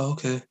like, oh,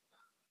 okay.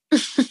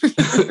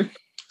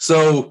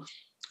 So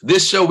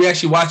this show, we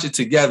actually watch it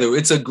together.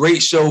 It's a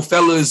great show.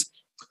 Fellas,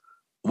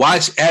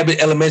 watch Abbott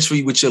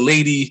Elementary with your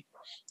lady.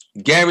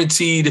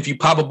 Guaranteed, if you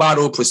pop a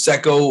bottle of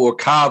Prosecco or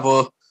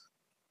Cava,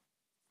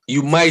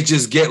 you might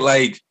just get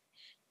like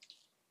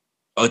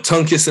a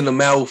tongue kiss in the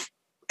mouth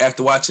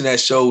after watching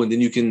that show, and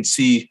then you can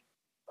see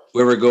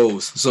where it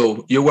goes.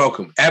 So you're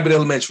welcome. Abbott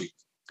Elementary.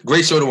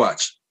 Great show to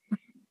watch.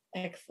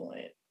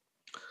 Excellent.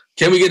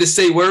 Can we get a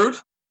say word?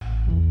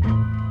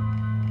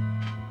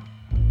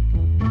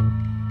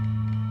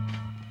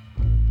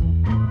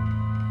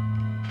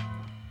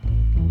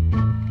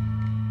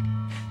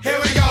 Here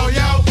we go,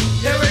 yo.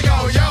 Here we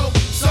go, yo.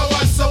 So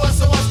what's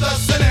the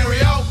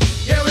scenario?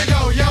 Here we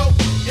go, yo.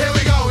 Here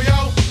we go,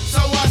 yo. So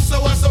what's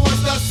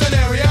the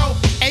scenario?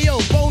 Hey, yo,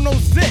 Bono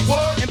Six.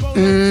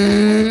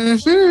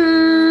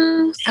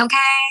 Okay,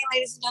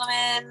 ladies and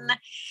gentlemen,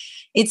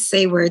 it's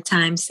Say Word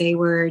time. Say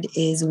Word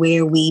is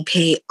where we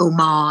pay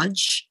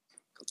homage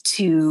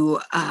to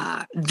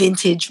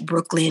vintage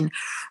Brooklyn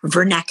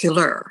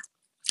vernacular.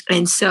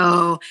 And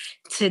so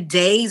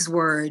today's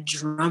word,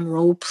 drum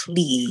roll,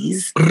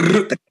 please.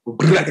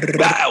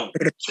 Bow.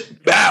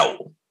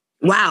 Bow.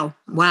 Wow.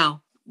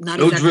 Not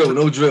No exactly. drill,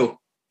 no drill.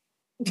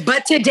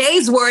 But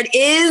today's word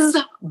is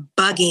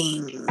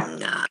bugging.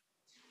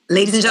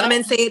 Ladies and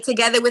gentlemen, say it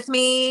together with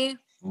me.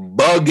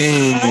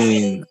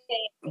 Bugging.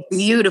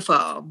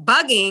 Beautiful.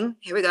 Bugging,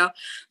 here we go.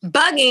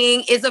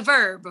 Bugging is a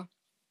verb,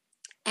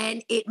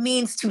 and it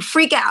means to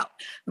freak out,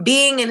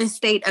 being in a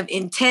state of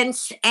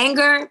intense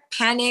anger,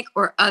 panic,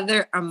 or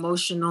other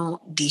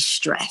emotional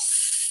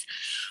distress.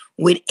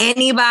 Would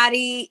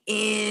anybody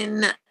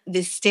in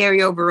the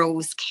Stereo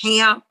Bros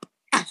camp,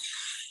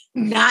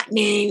 not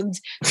named,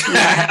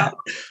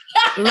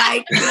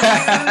 like use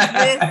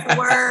this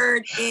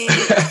word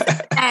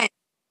instead?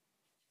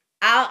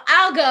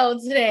 I'll go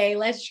today.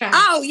 Let's try.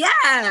 Oh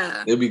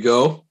yeah. There we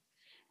go.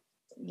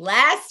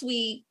 Last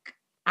week,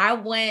 I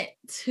went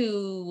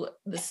to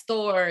the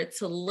store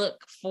to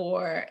look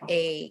for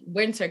a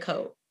winter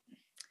coat.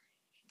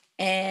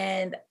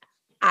 And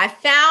I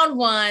found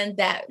one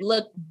that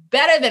looked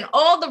better than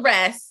all the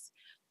rest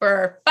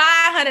for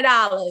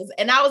 $500.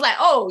 And I was like,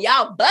 oh,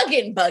 y'all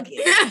bugging.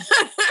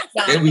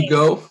 There we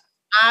go.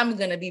 I'm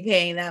going to be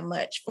paying that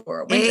much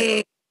for a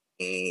winter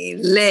coat.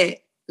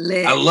 Lit.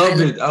 I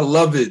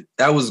love it.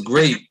 That was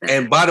great.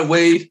 And by the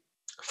way,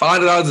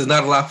 $500 is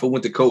not a lot for a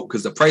winter coat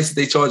because the price that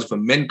they charge for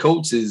men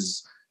coats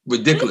is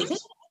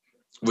ridiculous.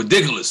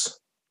 Ridiculous.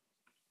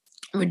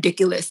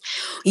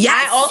 Yeah.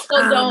 I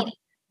also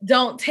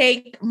don't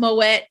take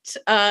Moet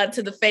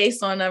to the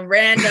face on a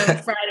random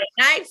Friday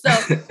night. So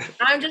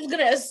I'm just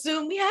gonna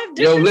assume we have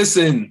different. Yo,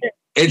 listen,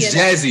 it's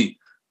Jazzy.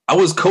 I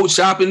was coat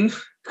shopping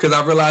because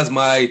I realized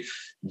my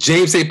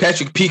James St.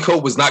 Patrick P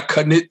coat was not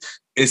cutting it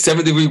in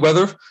 7-degree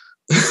weather.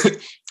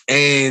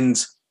 And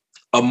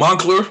a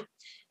Moncler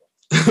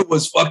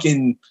was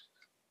fucking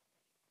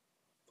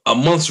a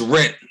month's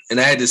rent. And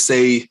I had to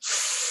say,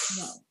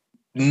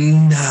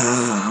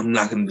 nah, I'm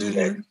not going to do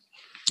that.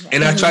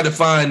 And I tried to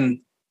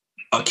find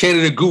a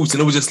Canada Goose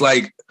and it was just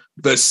like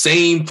the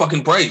same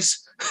fucking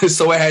price.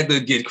 So I had to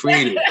get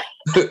creative.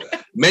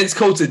 Men's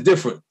coats are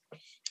different,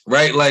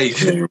 right? Like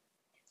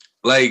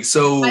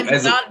so.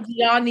 Do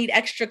y'all need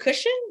extra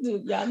cushion?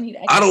 Do y'all need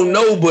extra? I don't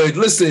know, but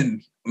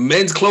listen,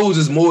 men's clothes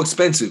is more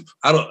expensive.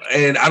 I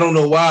don't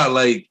know why.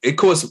 Like it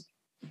costs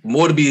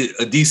more to be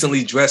a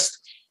decently dressed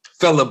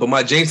fella. But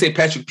my James St.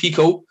 Patrick P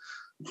coat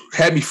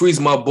had me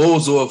freezing my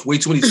balls off way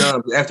too many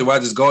times after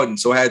Rogers Garden,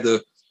 so I had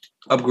to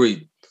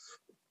upgrade.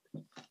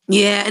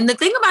 Yeah, and the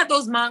thing about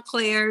those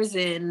Montclairs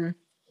and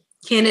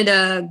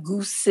Canada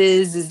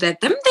Gooses is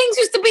that them things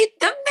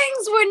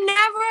were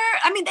never.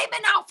 I mean, they've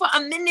been out for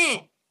a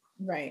minute.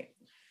 Right.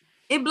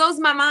 It blows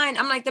my mind.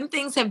 I'm like, them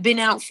things have been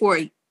out for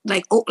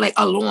like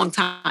a long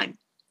time.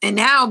 And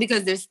now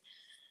because there's,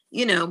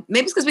 maybe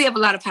it's because we have a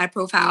lot of high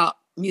profile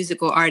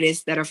musical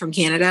artists that are from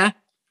Canada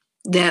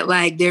that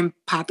like they're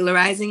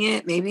popularizing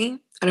it. Maybe.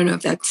 I don't know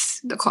if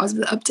that's the cause of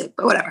the uptick,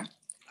 but whatever.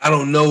 I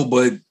don't know,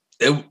 but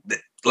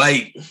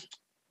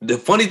the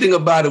funny thing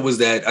about it was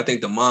that I think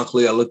the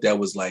Montclair I looked at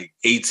was like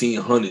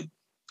 1,800.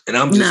 And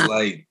I'm just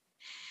like,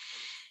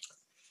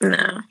 no.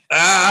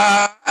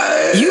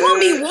 You gonna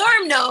be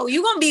warm though.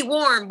 You gonna be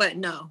warm, but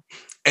no.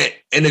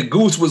 And the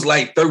Goose was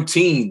like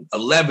 13,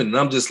 11. And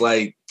I'm just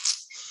like,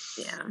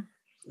 yeah.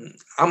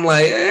 I'm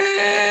like,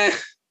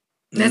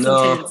 That's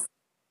no. intense.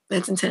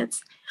 That's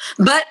intense.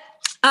 But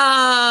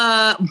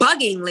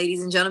bugging,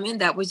 ladies and gentlemen,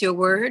 that was your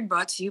word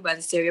brought to you by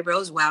the Stereo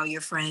Bros. Wow,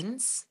 your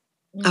friends.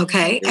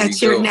 Okay.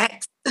 That's your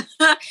next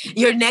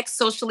Your next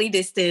socially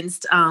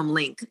distanced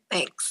link.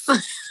 Thanks.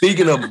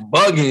 Speaking of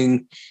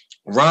bugging,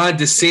 Ron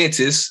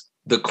DeSantis,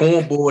 the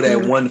cornball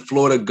that won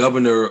Florida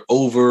governor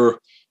over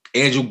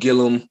Andrew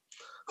Gillum,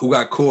 who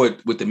got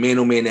caught with the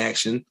man-on-man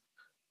action,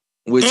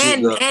 which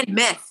and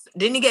meth.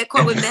 Didn't he get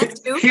caught with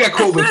meth too? He got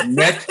caught with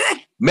meth,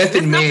 meth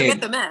and man,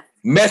 forget the meth.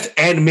 Meth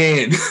and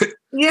man.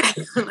 Yeah,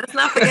 let's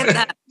not forget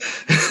that.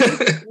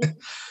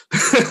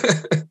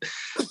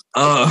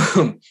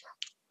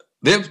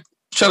 They're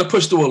trying to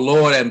push through a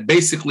law that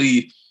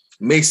basically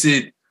makes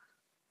it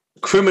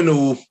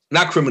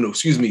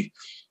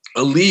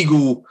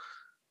illegal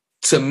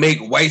to make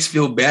whites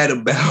feel bad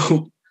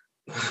about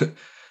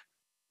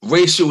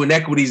racial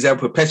inequities that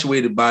were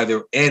perpetuated by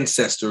their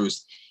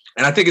ancestors.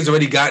 And I think it's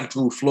already gotten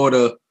through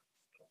Florida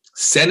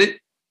Senate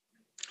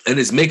and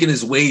it's making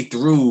its way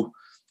through.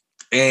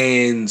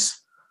 And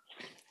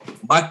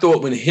my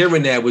thought when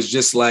hearing that was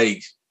just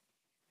like,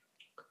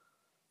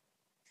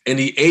 in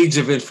the age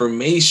of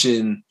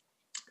information,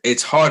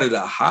 it's harder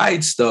to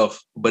hide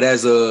stuff. But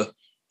as a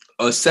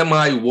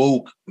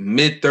semi-woke,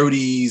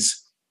 mid-30s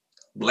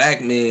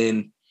Black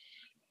man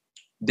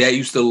that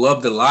used to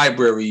love the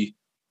library,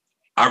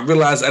 I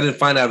realized I didn't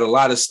find out a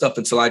lot of stuff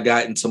until I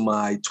got into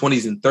my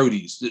 20s and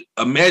 30s.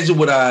 Imagine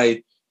what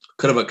I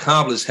could have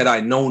accomplished had I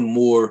known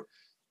more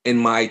in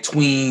my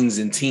tweens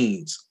and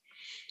teens.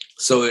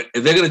 So if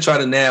they're going to try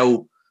to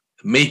now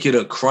make it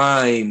a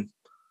crime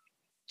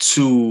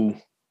to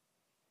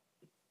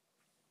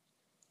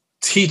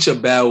teach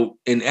about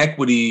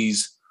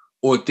inequities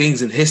or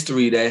things in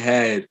history that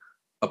had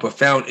a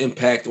profound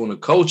impact on the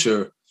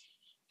culture,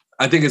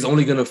 I think it's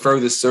only going to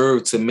further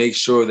serve to make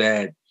sure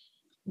that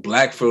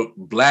Black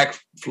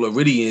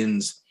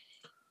Floridians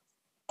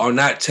are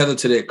not tethered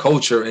to their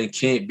culture and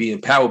can't be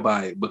empowered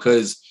by it.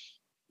 Because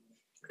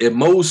if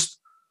most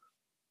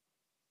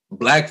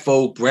Black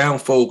folk, brown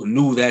folk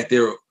knew that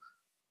their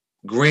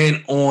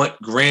grand aunt,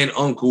 grand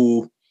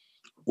uncle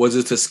was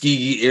a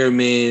Tuskegee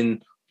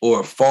Airman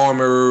or a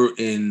farmer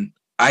in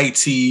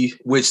IT,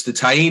 which the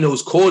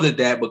Tainos called it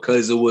that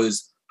because it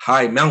was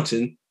high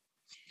mountain.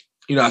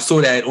 You know, I saw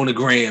that on the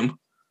gram.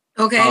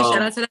 Okay,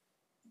 shout out to that.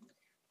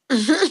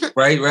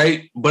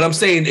 Right. But I'm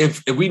saying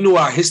if we knew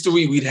our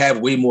history, we'd have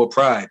way more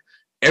pride.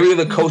 Every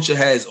other culture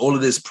has all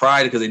of this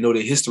pride because they know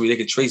their history. They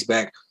can trace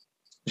back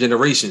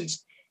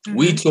generations.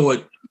 We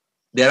thought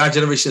that our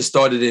generation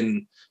started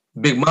in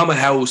Big Mama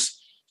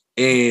house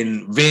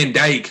in Van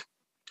Dyke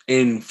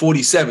in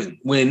 47.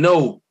 When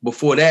no,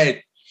 before that,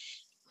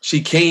 she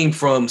came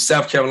from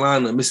South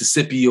Carolina,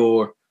 Mississippi,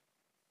 or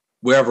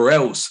wherever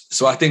else.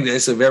 So I think that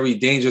it's a very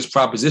dangerous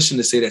proposition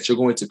to say that you're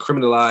going to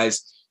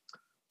criminalize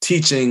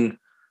teaching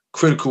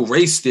critical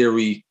race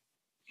theory.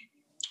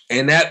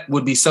 And that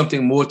would be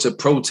something more to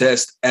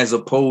protest as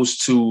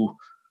opposed to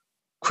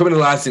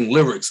criminalizing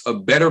lyrics. A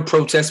better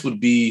protest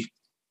would be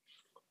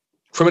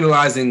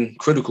criminalizing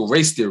critical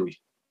race theory.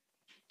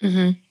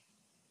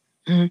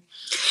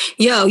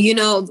 Yo, you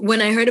know,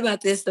 when I heard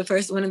about this,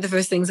 one of the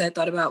first things I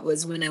thought about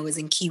was when I was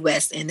in Key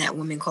West and that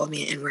woman called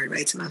me an N-word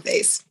right to my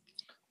face.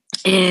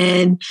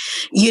 And,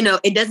 you know,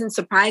 it doesn't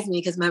surprise me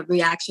because my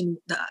reaction,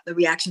 the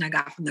reaction I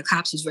got from the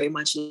cops was very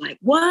much like,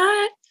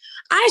 what?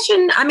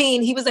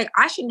 He was like,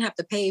 I shouldn't have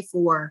to pay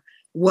for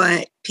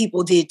what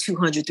people did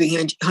 200,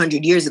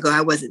 300 years ago.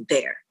 I wasn't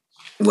there,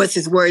 was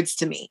his words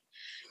to me.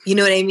 You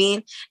know what I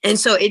mean? And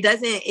so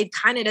it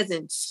kind of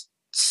doesn't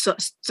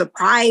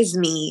surprise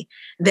me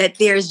that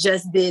there's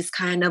just this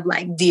kind of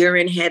like deer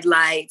in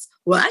headlights,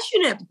 well, I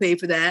shouldn't have to pay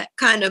for that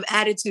kind of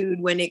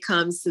attitude when it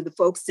comes to the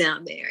folks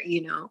down there,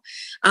 you know?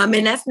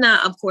 And that's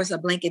not, of course, a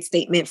blanket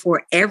statement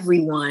for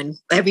everyone,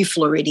 every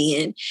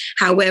Floridian.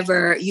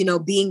 However, you know,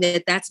 being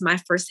that that's my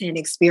firsthand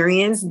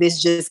experience,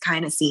 this just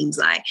kind of seems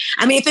like,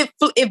 I mean, if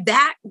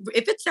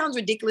it sounds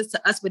ridiculous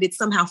to us, but it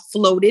somehow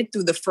floated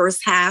through the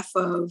first half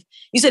of,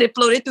 you said it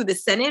floated through the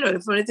Senate or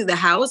it floated through the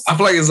House? I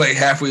feel like it's like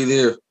halfway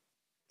there.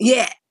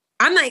 Yeah.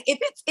 I'm like, if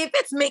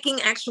it's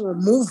making actual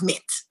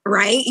movement,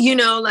 right? You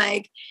know,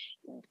 like,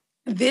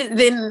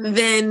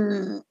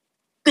 then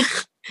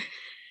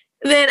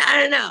I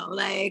don't know,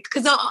 like,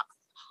 because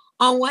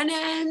on one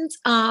end,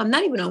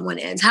 not even on one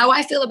end, how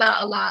I feel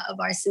about a lot of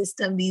our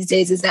system these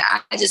days is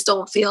that I just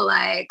don't feel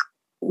like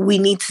we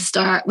need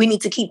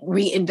to keep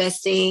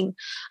reinvesting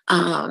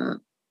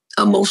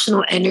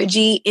emotional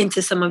energy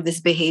into some of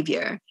this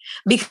behavior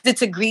because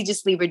it's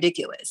egregiously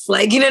ridiculous.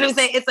 Like, you know what I'm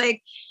saying? It's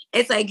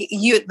like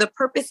the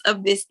purpose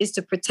of this is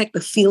to protect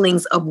the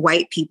feelings of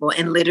white people.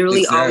 And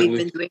literally all we've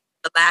been doing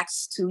for the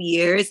last 2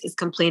 years is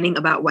complaining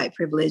about white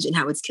privilege and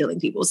how it's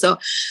killing people. So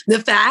the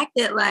fact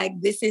that like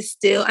this is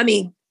still, I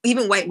mean,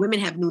 even white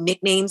women have new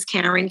nicknames.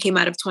 Karen came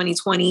out of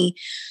 2020.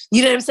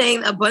 You know what I'm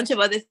saying? A bunch of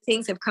other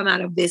things have come out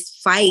of this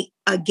fight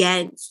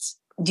against,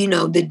 you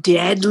know,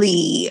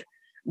 the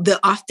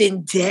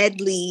often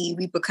deadly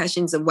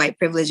repercussions of white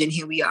privilege. And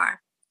here we are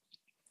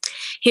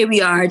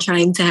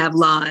trying to have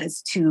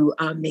laws to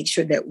make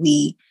sure that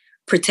we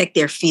protect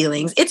their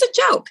feelings. It's a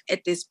joke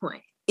at this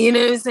point. You know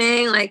what I'm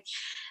saying? Like,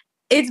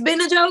 it's been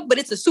a joke, but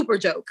it's a super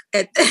joke.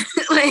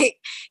 Like,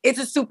 it's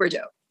a super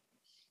joke.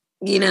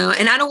 you know,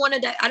 and I don't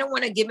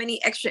want to give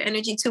any extra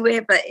energy to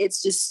it, but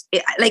it's just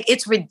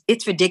it's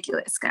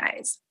ridiculous,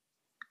 guys.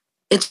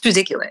 It's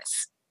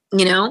ridiculous,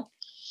 you know?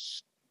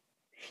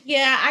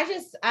 Yeah,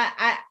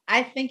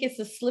 I think it's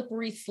a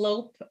slippery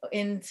slope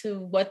into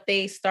what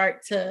they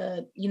start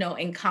to, you know,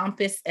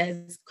 encompass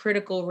as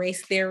critical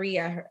race theory,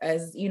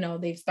 as, you know,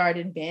 they've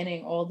started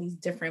banning all these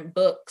different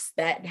books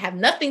that have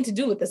nothing to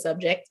do with the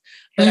subject,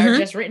 but are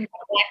just written by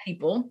Black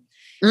people.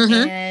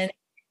 And,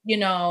 you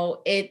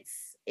know,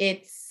 it's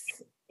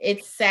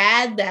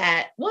sad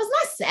that, well, it's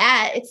not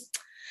sad. It's,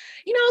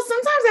 you know,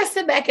 sometimes I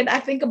sit back and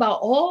I think about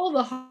all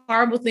the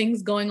horrible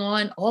things going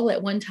on all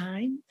at one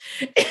time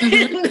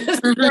in this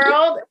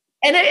world.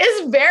 And it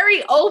is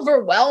very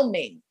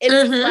overwhelming. It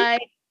is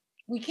like,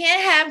 we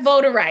can't have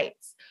voter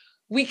rights.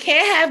 We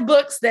can't have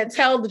books that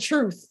tell the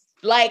truth.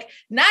 Like,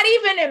 not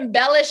even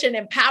embellish and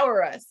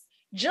empower us.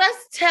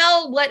 Just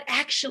tell what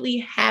actually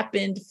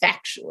happened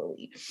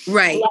factually.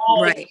 Right,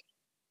 like, right.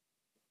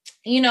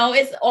 You know,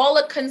 it's all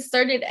a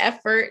concerted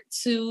effort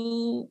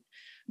to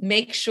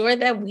make sure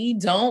that we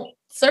don't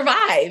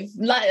survive,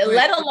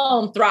 let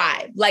alone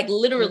thrive. Like,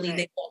 literally,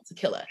 they want to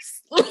kill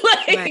us.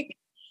 Like,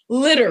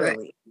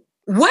 literally.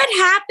 What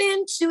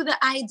happened to the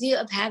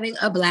idea of having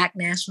a Black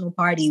national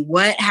party?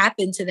 What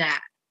happened to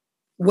that?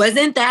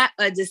 Wasn't that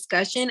a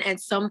discussion at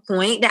some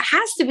point? That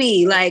has to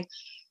be. Like,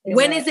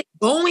 when is it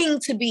going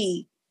to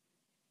be?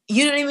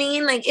 You know what I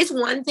mean? Like, it's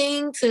one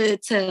thing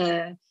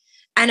to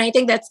and I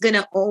think that's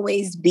gonna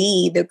always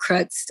be the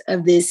crux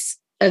of this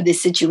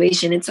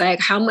situation. It's like,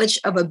 how much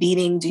of a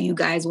beating do you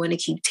guys want to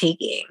keep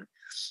taking?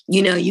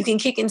 You know, you can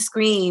kick and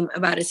scream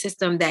about a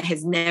system that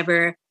has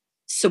never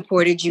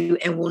supported you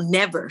and will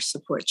never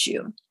support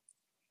you.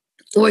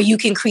 Or you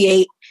can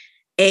create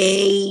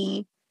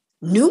a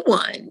new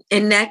one.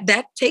 And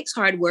that takes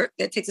hard work.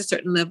 That takes a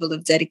certain level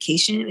of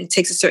dedication. It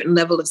takes a certain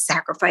level of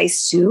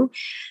sacrifice too.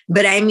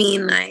 But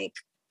honestly,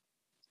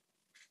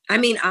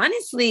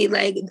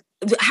 like,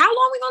 how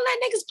long we gonna let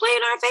niggas play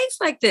in our face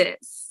like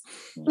this?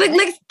 Like,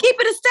 let's keep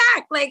it a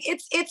stack. Like,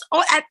 it's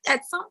all at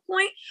some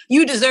point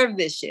you deserve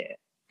this shit.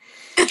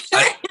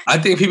 I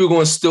think people are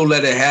going to still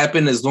let it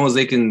happen as long as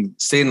they can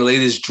stay in the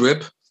latest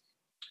drip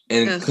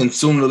and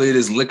consume the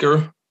latest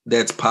liquor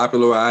that's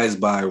popularized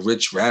by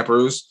rich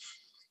rappers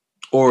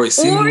or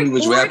seemingly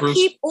rich rappers.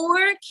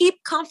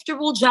 Keep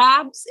comfortable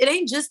jobs. It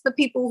ain't just the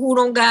people who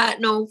don't got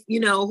no, you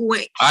know, who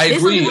ain't. I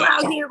agree. There's people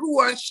out here who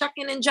are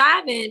shucking and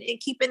jiving and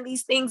keeping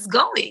these things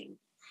going.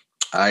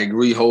 I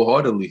agree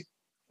wholeheartedly.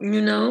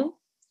 You know?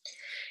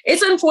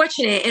 It's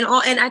unfortunate,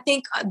 and I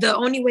think the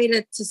only way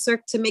to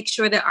make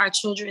sure that our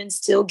children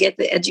still get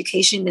the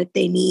education that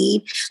they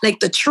need, like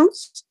the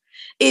truth,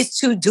 is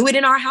to do it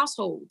in our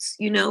households.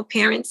 You know,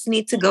 parents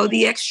need to go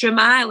the extra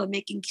mile of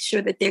making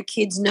sure that their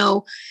kids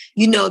know,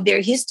 you know,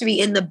 their history.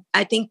 And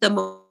I think the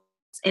most,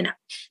 and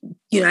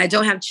you know, I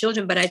don't have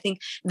children, but I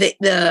think that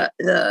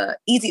the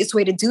easiest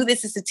way to do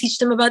this is to teach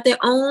them about their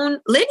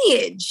own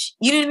lineage.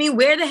 You know what I mean?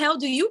 Where the hell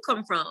do you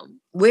come from?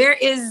 Where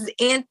is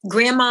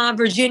Grandma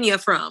Virginia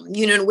from?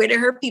 You know, where did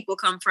her people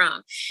come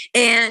from?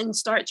 And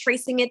start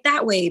tracing it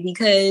that way,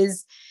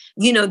 because,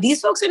 you know,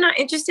 these folks are not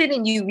interested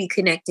in you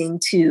reconnecting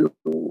to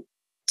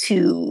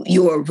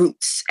your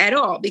roots at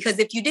all. Because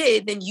if you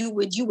did, then you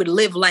would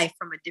live life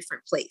from a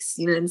different place.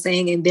 You know what I'm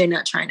saying? And they're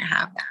not trying to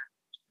have that.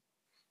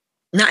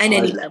 Not in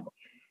any level.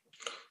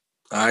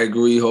 I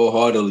agree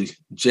wholeheartedly.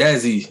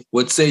 Jazzy,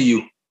 what say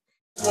you?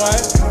 What?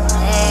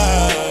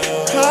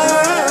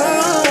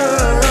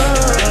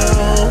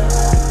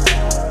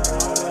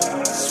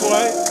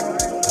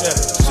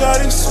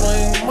 Shawty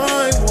swing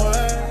my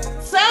way.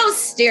 So,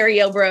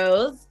 Stereo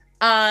Bros,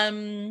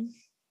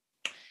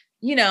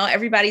 you know,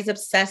 everybody's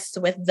obsessed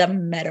with the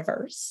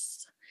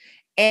metaverse.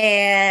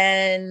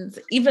 And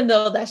even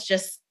though that's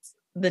just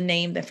the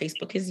name that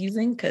Facebook is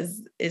using,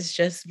 because it's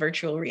just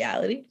virtual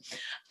reality.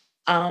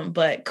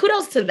 But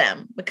kudos to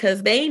them,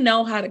 because they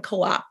know how to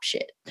co-opt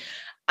shit.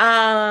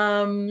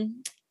 I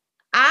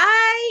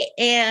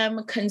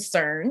am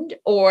concerned,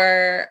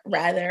 or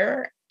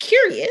rather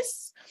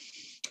curious,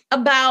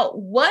 about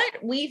what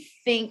we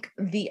think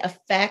the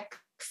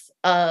effects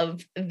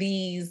of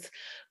these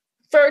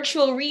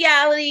virtual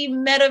reality,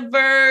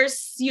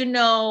 metaverse, you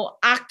know,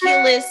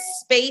 Oculus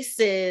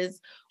spaces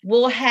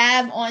will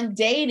have on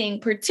dating.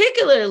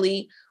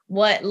 Particularly,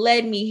 what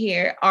led me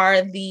here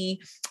are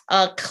the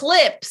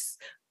clips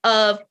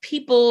of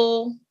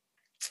people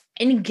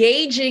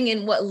engaging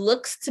in what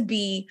looks to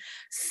be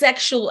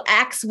sexual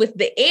acts with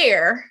the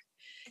air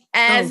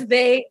as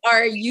they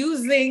are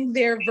using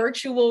their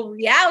virtual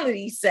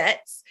reality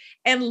sets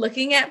and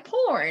looking at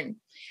porn.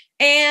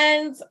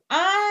 And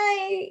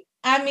I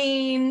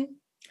mean,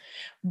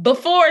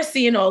 before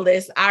seeing all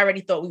this, I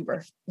already thought we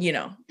were, you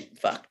know,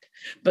 fucked,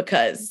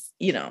 because,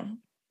 you know,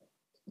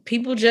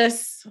 people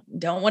just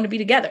don't want to be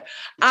together.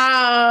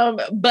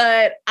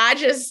 But I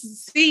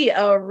just see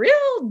a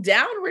real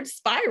downward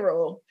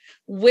spiral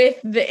with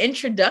the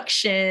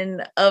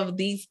introduction of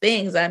these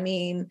things. I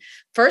mean,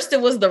 first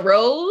it was the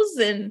Rose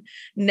and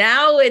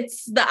now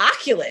it's the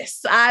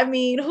Oculus. I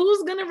mean,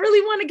 who's going to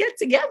really want to get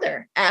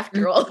together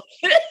after all of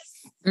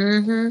this?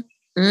 Mm-hmm.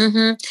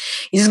 Mm-hmm.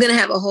 You're just going to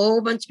have a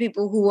whole bunch of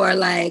people who are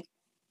like,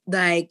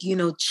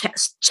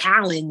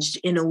 challenged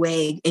in a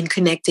way in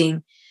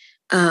connecting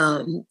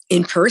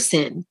in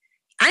person.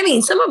 I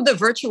mean, some of the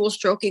virtual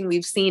stroking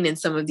we've seen in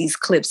some of these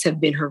clips have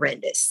been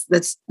horrendous.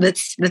 Let's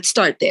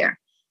start there.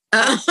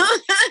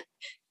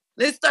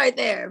 Let's start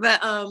there. But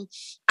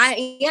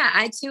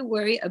I too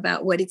worry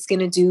about what it's going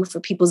to do for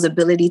people's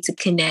ability to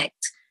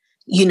connect,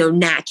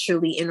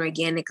 naturally and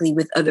organically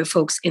with other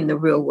folks in the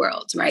real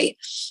world, right?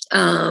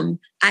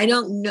 I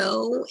don't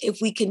know if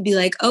we can be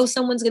like, oh,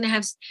 someone's going to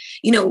have,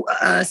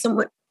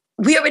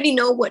 we already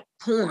know what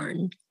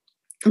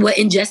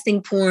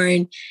ingesting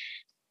porn,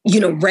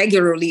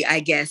 regularly, I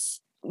guess,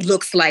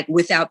 looks like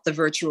without the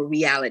virtual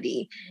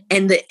reality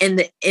and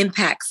the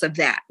impacts of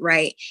that,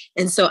 right?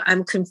 And so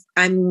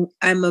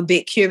I'm a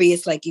bit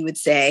curious, like you would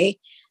say,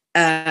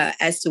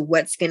 as to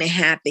what's going to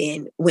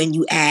happen when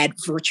you add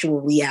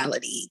virtual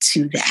reality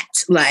to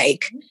that.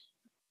 Like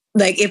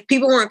if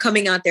people weren't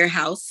coming out their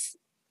house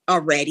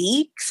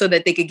already so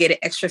that they could get an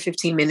extra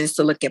 15 minutes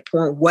to look at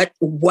porn, what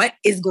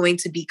is going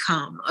to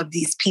become of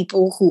these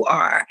people who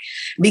are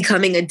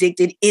becoming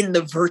addicted in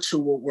the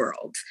virtual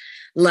world?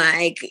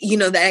 Like,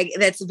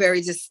 that's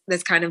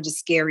kind of just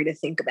scary to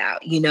think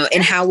about,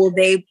 and how will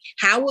they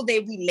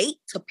relate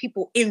to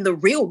people in the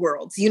real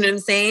world? You know what I'm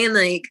saying?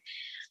 Like,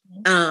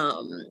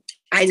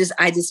 I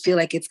just feel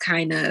like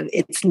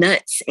it's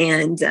nuts.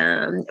 And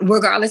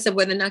regardless of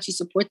whether or not you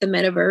support the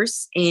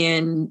metaverse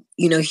and,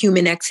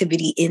 human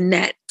activity in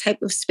that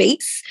type of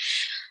space,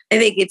 I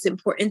think it's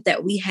important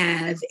that we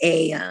have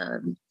a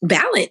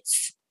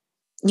balance,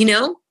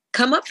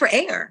 come up for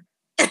air.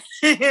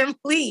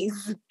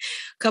 Please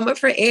come up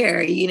for air,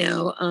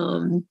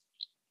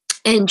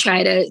 and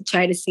try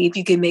to see if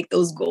you can make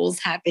those goals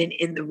happen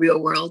in the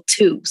real world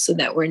too, so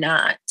that we're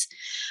not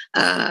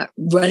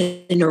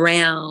running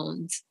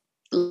around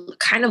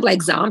kind of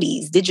like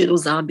zombies, digital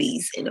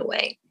zombies in a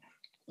way.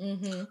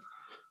 Mm-hmm.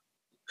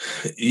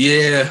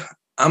 Yeah,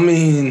 I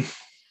mean,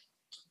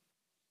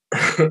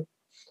 the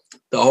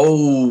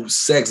whole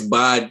sex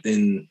bot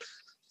and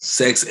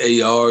sex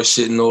AR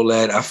shit and all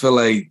that, I feel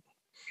like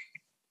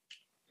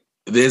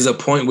there's a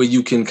point where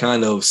you can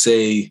kind of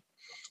say,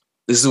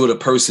 this is what a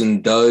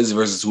person does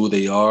versus who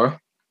they are.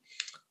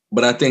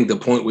 But I think the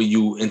point where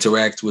you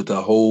interact with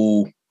a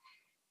whole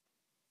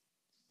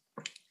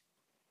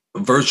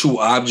virtual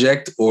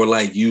object, or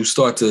like you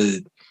start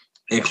to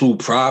include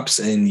props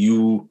and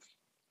you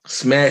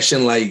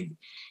smashing like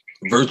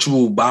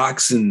virtual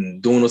box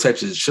and doing those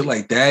types of shit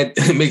like that,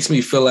 it makes me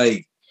feel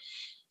like,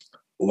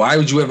 why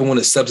would you ever want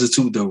to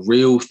substitute the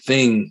real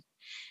thing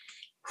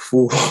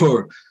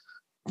for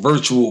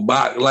virtual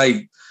box?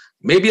 Like,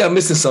 maybe I'm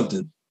missing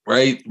something,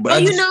 right?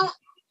 But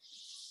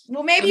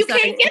well, maybe you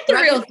can't get the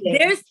real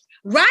thing.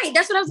 Right,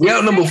 that's what I was. We're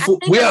outnumbered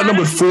 4-1.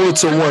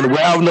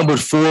 We're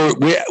outnumbered 4.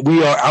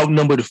 We are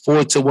outnumbered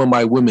 4-1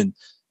 by women.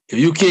 If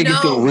you can't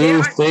get the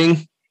real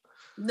thing,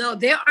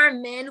 there are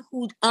men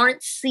who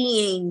aren't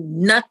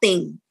seeing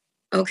nothing.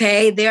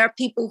 Okay, there are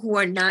people who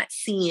are not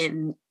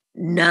seeing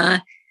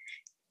nothing.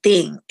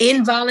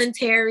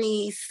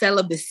 Involuntary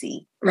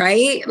celibacy,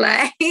 right?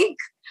 Like,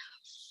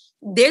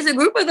 there's a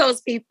group of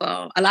those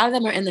people. A lot of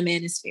them are in the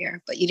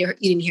manosphere, but you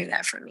didn't hear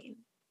that from me.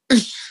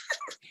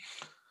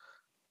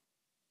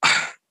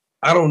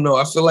 I don't know.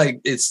 I feel like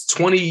it's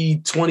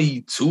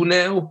 2022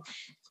 now.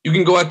 You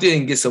can go out there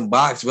and get some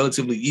box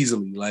relatively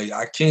easily. Like,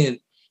 I can't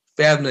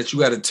fathom that you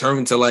got to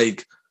turn to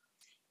like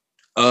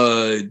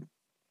a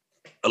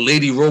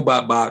lady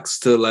robot box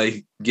to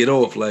like get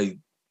off. Like,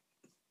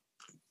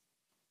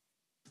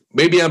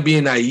 maybe I'm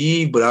being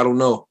naive, but I don't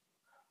know.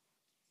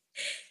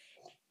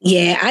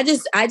 Yeah, I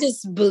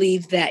just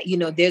believe that,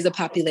 there's a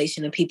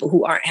population of people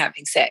who aren't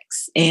having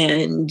sex,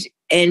 and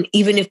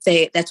even if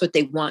that's what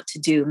they want to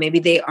do, maybe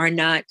they are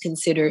not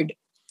considered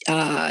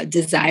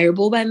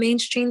desirable by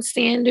mainstream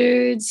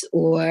standards,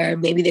 or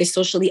maybe they're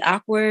socially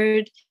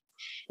awkward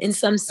in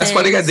some sense. That's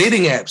why they got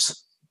dating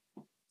apps.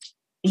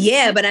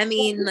 Yeah, but I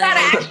mean, you gotta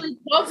actually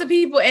talk to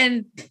people,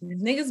 and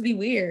niggas be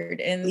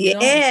weird, and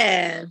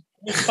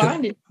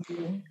responded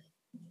to.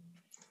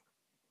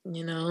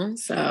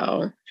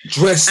 So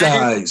dress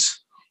size.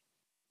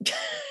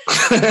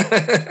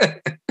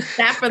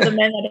 That for the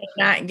men that are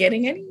not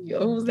getting any?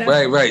 What was that?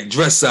 Right.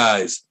 Dress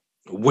size.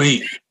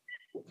 Weight.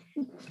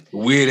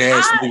 Weird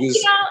ass niggas.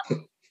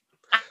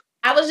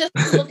 I was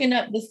just looking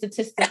up the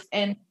statistics,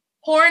 and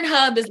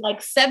Pornhub is like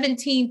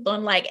 17th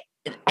on like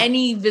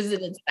any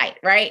visited site,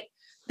 right?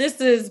 This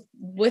is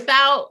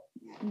without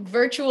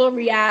virtual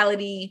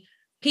reality.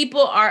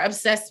 People are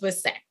obsessed with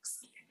sex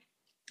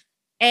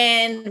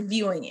and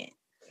viewing it.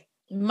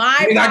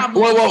 I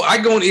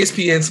go on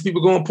ESPN, some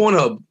people go on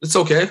Pornhub. It's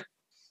okay.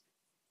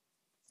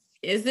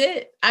 Is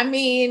it? I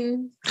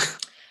mean,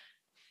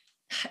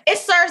 it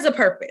serves a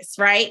purpose,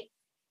 right?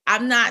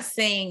 I'm not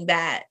saying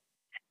that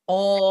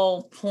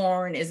all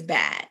porn is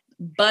bad,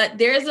 but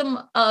there's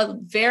a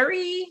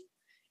very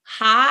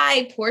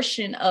high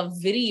portion of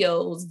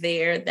videos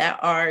there that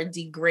are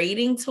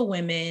degrading to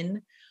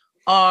women,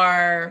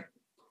 are,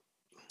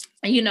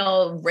 you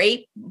know,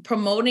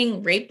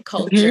 promoting rape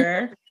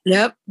culture,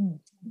 Yep,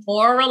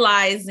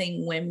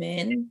 moralizing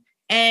women,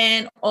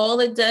 and all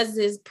it does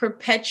is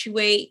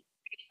perpetuate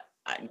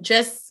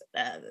just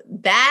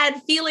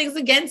bad feelings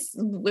against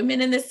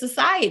women in this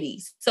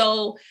society.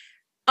 So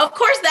of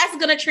course that's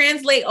going to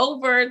translate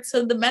over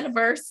to the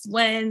metaverse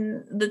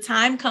when the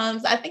time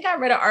comes. I think I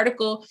read an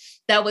article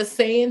that was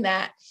saying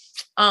that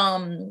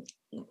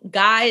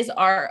guys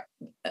are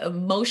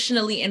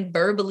emotionally and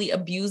verbally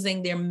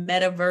abusing their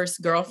metaverse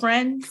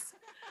girlfriends.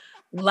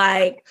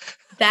 Like,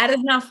 that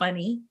is not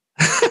funny.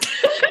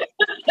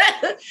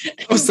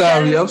 I'm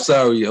sorry. I'm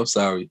sorry. I'm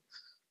sorry.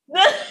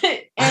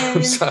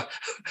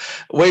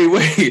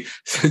 Wait.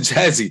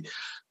 Jazzy,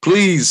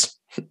 please.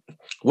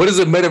 What is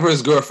a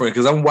metaverse girlfriend?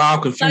 Because I'm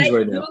wild confused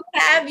right now.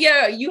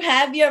 You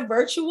have your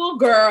virtual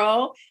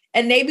girl,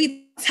 and they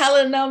be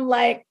telling them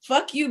like,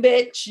 fuck you,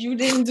 bitch, you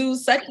didn't do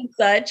such and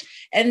such.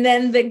 And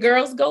then the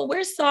girls go,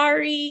 we're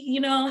sorry,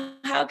 you know,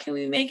 how can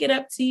we make it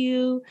up to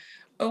you?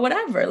 Or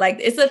whatever. Like,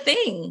 it's a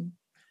thing.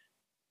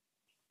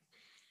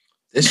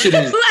 This shit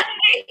is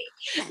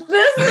it's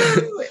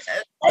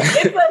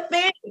a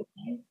thing.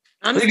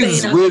 I'm saying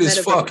it's weird as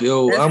fuck,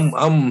 yo.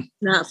 I'm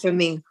not for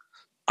me.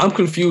 I'm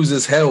confused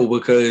as hell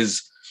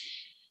because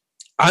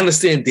I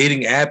understand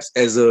dating apps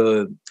as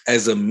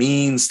a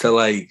means to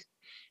like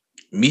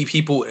meet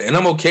people, and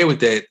I'm okay with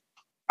that.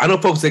 I know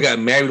folks that got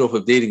married off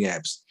of dating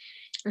apps,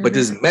 but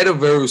this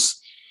metaverse,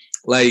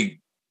 like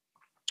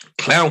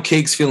clown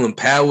cakes feel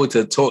empowered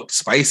to talk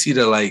spicy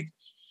to like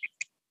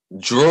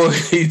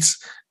droids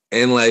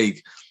and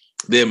like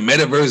their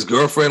metaverse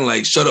girlfriend,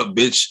 like, shut up,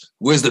 bitch.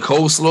 Where's the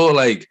coleslaw?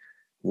 Like,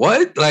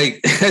 what? Like,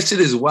 that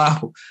shit is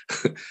wild.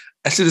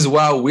 That shit is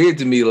wild weird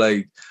to me.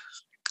 Like,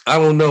 I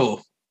don't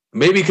know.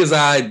 Maybe because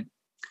I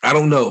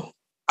don't know.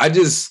 I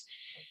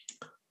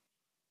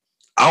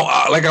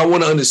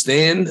want to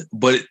understand,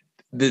 but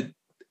it's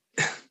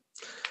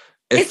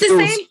the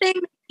same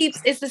thing.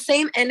 It's the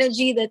same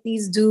energy that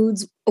these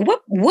dudes.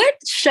 What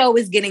show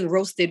is getting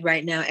roasted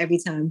right now every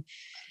time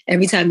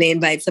they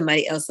invite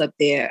somebody else up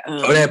there?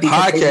 That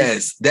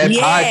podcast.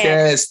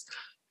 Podcast.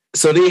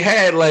 So they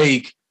had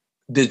like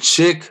the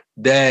chick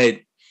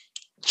that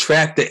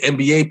trapped the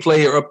NBA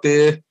player up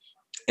there,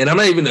 and I'm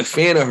not even a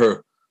fan of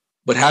her,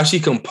 but how she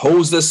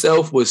composed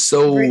herself was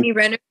so. Brittany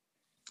Renner.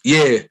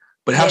 Yeah,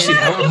 but how she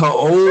held her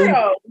own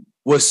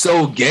was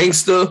so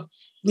gangster.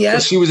 Yeah,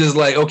 she was just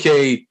like,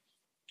 okay,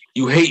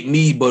 you hate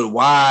me, but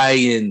why?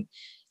 And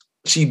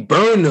she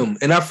burned them,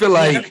 and I feel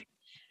like,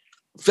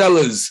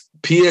 fellas,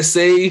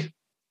 PSA.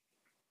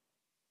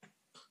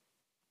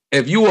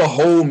 If you a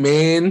whole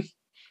man,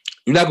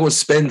 you're not going to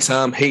spend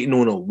time hating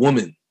on a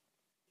woman.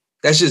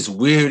 That's just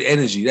weird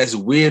energy. That's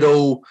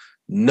weirdo,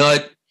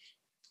 nut,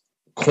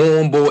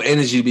 cornball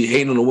energy to be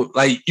hating on a woman.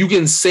 Like, you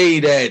can say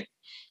that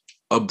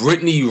a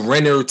Brittany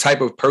Renner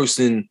type of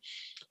person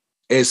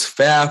is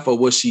foul for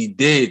what she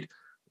did,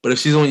 but if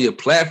she's on your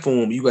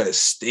platform, you got to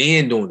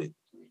stand on it.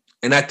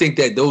 And I think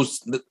that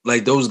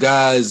those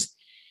guys,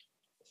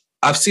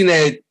 I've seen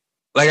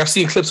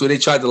clips where they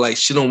tried to like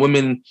shit on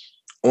women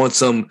on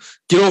some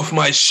get off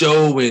my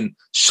show and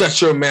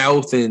shut your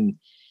mouth. And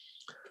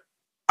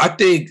I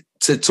think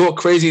to talk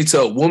crazy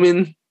to a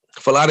woman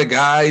for a lot of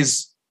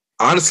guys,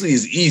 honestly,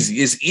 is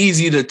easy. It's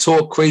easy to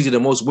talk crazy to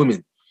most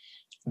women,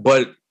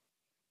 but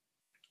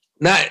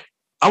I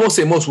won't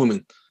say most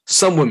women,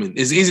 some women.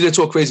 It's easy to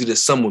talk crazy to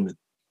some women,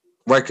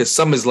 right? Because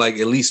some is like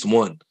at least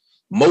one.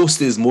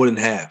 Most is more than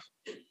half.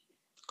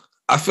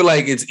 I feel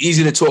like it's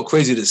easy to talk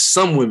crazy to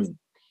some women,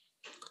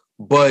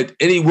 but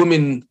any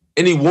woman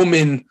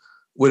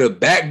with a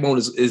backbone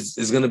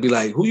is going to be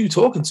like, who are you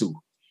talking to?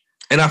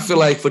 And I feel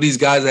like for these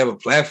guys to have a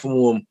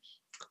platform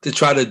to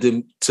try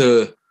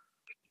to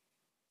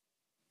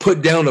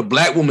put down a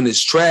black woman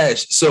is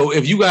trash. So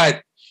if you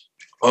got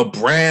a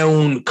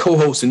brown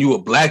co-host and you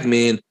a black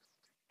man,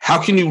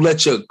 how can you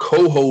let your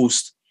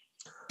co-host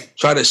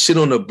try to shit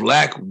on a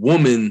black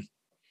woman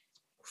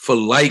for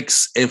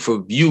likes and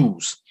for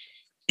views?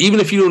 Even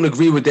if you don't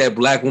agree with that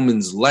black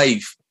woman's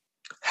life,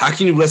 how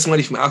can you let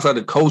somebody from outside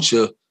the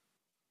culture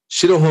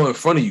shit on her in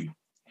front of you?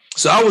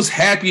 So I was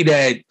happy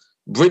that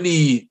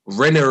Brittany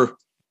Renner,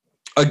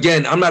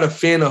 again, I'm not a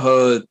fan of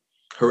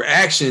her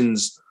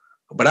actions,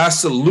 but I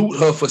salute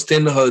her for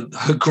standing her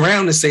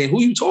ground and saying, who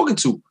are you talking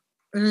to?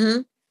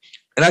 Mm-hmm.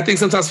 And I think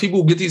sometimes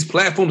people get these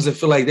platforms and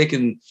feel like they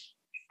can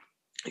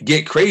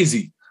get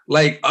crazy.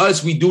 Like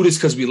us, we do this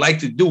because we like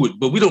to do it,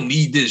 but we don't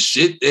need this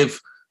shit.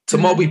 If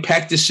tomorrow we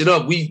pack this shit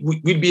up,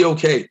 we'd be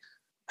okay,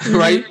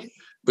 right?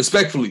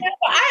 Respectfully. Yeah,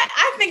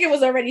 I think think it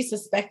was already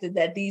suspected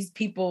that these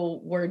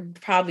people were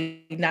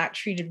probably not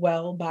treated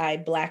well by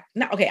Black.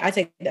 I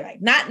take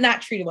that back.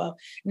 Not treated well.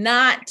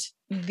 Not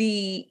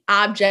the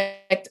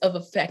object of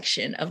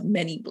affection of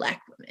many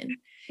Black women.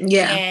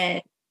 Yeah.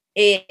 And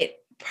it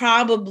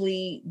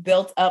probably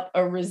built up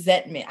a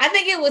resentment. I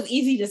think it was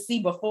easy to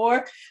see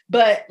before,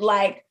 but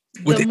like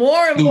the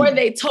more and more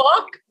they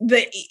talk,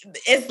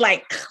 it's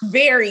like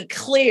very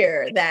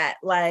clear that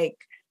like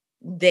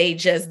they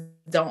just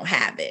don't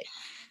have it.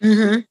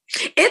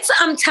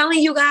 I'm telling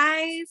you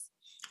guys,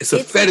 it's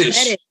a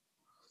fetish.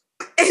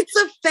 It's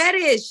a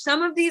fetish.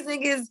 Some of these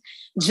niggas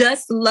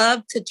just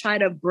love to try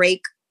to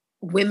break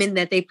women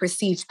that they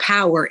perceive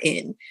power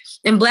in.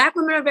 And Black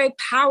women are very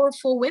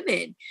powerful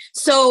women.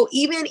 So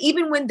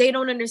even when they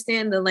don't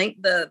understand the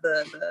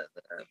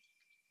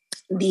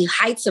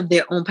heights of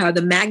their own power,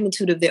 the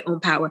magnitude of their own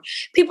power,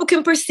 people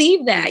can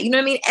perceive that. You know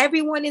what I mean?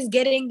 Everyone is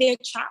getting their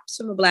chops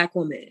from a Black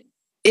woman.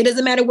 It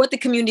doesn't matter what the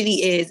community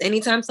is.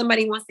 Anytime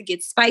somebody wants to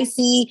get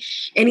spicy,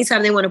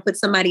 anytime they want to put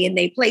somebody in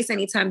their place,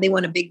 anytime they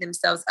want to big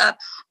themselves up,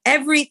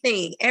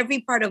 everything, every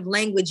part of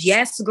language,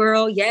 yes,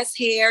 girl, yes,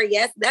 hair,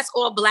 yes, that's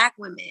all Black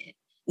women.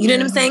 You know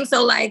what I'm saying?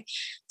 So like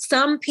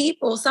some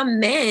people, some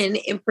men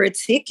in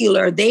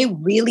particular, they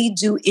really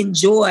do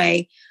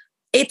enjoy.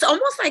 It's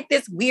almost like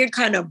this weird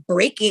kind of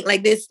breaking,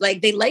 like this,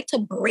 like they like to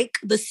break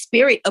the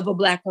spirit of a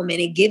Black woman.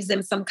 It gives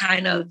them some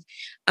kind of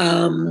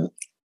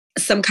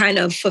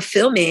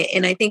fulfillment.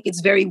 And I think it's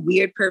very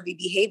weird, pervy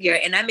behavior.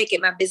 And I make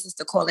it my business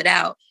to call it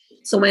out.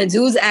 So when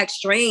dudes act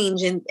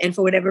strange and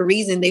for whatever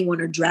reason they want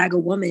to drag a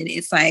woman,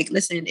 it's like,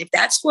 listen, if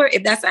that's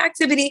an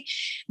activity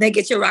that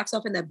gets your rocks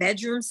off in the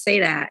bedroom, say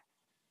that.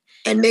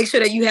 And make sure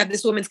that you have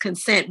this woman's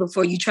consent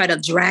before you try to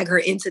drag her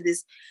into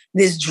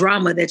this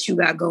drama that you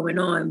got going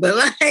on. But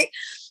like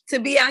to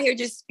be out here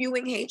just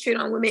spewing hatred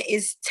on women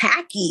is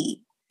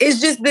tacky. It's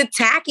just the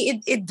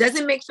tacky. It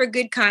doesn't make for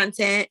good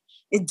content.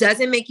 It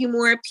doesn't make you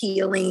more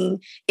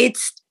appealing.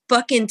 It's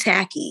fucking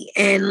tacky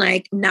and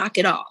like knock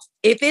it off.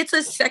 If it's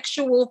a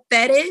sexual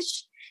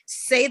fetish,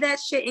 say that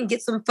shit and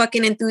get some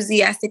fucking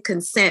enthusiastic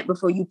consent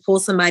before you pull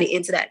somebody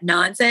into that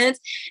nonsense.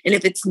 And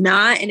if it's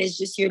not, and it's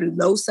just your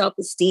low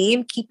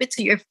self-esteem, keep it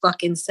to your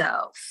fucking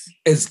self.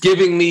 It's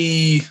giving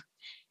me,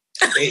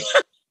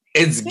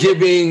 it's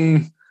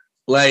giving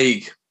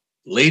like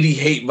lady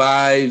hate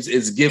vibes.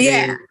 It's giving.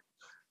 Yeah.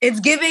 It's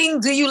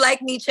giving, do you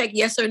like me? Check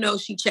yes or no.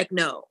 She check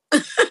no.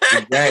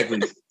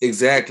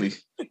 Exactly.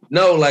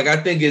 No, like I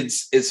think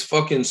it's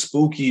fucking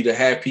spooky to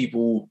have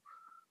people.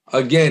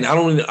 Again, I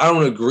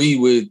don't agree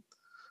with.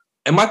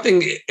 And my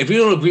thing, if you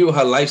don't agree with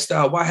her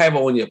lifestyle, why have her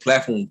on your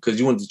platform? Because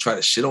you want to try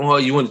to shit on her,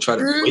 you want to try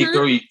to break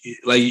her.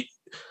 Like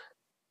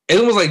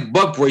it was like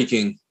buck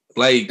breaking.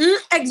 Like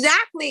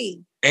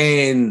exactly.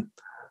 And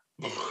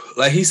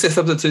like he said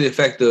something to the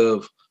effect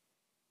of,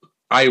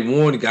 I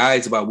warned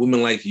guys about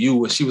women like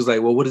you, and she was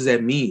like, well, what does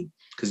that mean?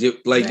 Because you're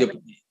like, and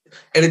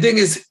the thing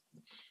is,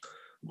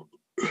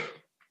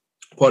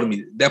 pardon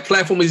me, that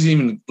platform isn't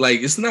even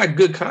like, it's not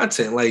good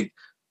content. Like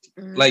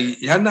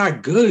you're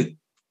not good.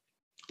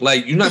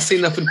 Like you're not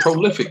saying nothing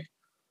prolific.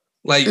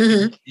 Like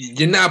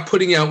you're not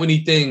putting out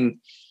anything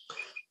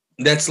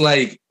that's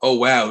like, oh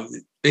wow,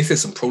 they said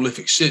some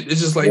prolific shit. It's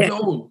just like,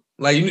 no,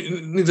 like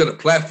you need to have a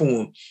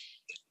platform.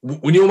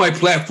 When you're on my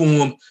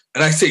platform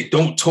and I say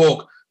don't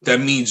talk, that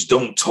means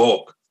don't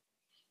talk.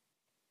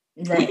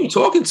 Right. Who are you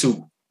talking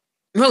to?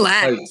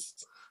 Relax.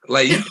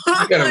 Like you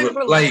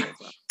gotta like,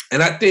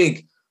 and I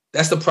think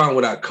that's the problem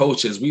with our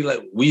coaches.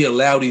 We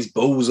allow these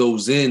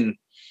bozos in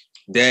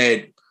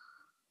that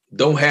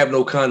don't have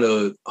no kind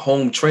of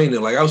home training.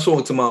 Like I was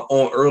talking to my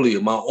aunt earlier,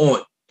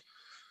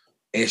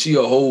 and she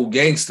a whole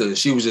gangster.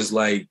 She was just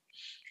like,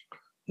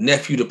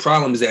 nephew, the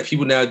problem is that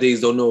people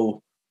nowadays don't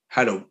know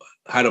how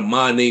to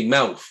mind their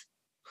mouth.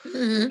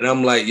 And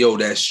I'm like, yo,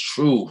 that's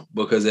true.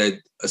 Because at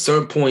a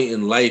certain point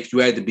in life, you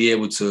had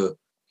to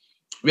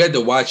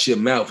watch your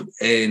mouth.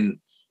 And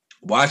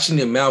watching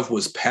your mouth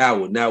was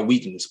power, not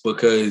weakness.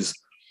 Because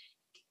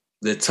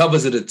the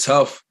toughest of the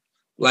tough,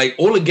 like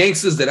all the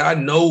gangsters that I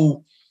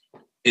know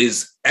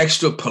is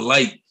extra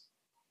polite.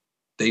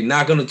 They're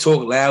not going to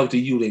talk loud to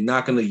you. They're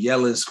not going to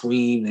yell and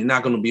scream. They're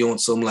not going to be on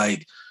some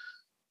like,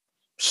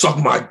 suck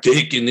my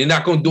dick. And they're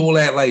not going to do all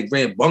that like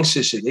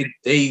rambunctious shit.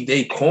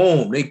 They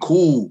calm. They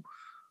cool.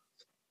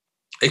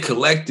 They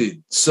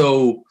collected.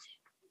 So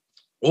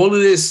all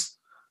of this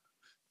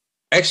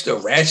extra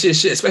ratchet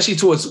shit, especially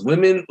towards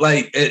women,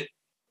 like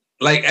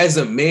as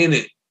a man,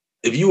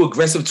 if you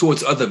aggressive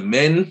towards other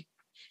men,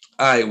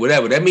 all right,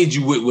 whatever. That means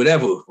you would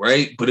whatever,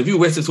 right? But if you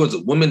aggressive towards a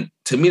woman,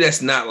 to me,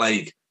 that's not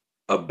like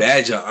a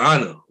badge of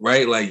honor,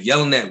 right? Like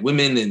yelling at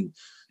women and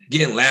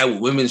getting loud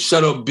with women,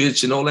 shut up,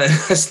 bitch, and all that.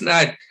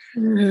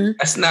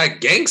 That's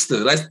not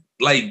gangster.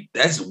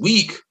 That's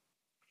weak.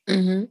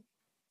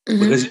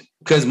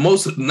 Because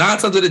most 9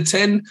 times out of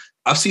 10,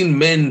 I've seen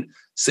men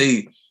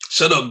say,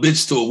 shut up,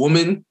 bitch, to a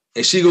woman,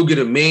 and she go get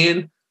a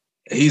man,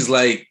 and he's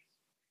like,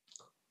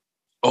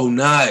 oh,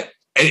 nah.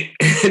 And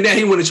now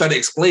he want to try to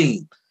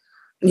explain.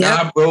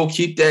 Nah, bro,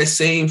 keep that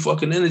same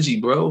fucking energy,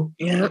 bro.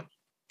 Yeah.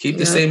 Keep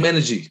the same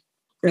energy.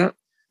 Yep.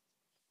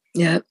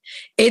 Yep.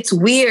 It's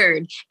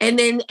weird. And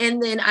then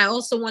I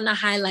also want to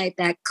highlight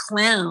that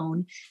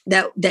clown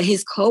that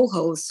his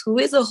co-host, who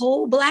is a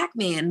whole black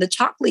man, the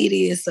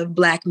chocolatiest of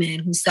black men,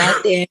 who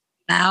sat there and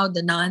allowed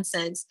the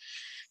nonsense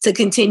to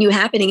continue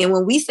happening. And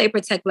when we say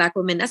protect Black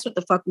women, that's what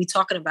the fuck we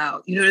talking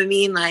about. You know what I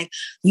mean? Like,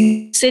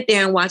 you sit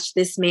there and watch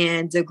this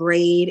man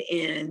degrade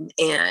and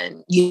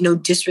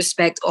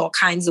disrespect all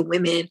kinds of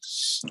women,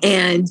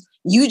 and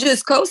you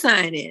just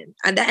co-signing.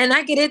 And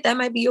I get it. That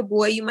might be your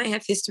boy. You might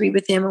have history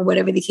with him or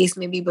whatever the case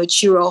may be,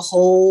 but you're a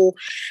whole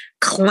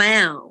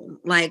clown,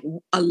 like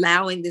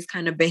allowing this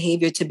kind of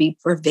behavior to be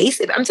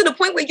pervasive. I'm to the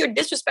point where you're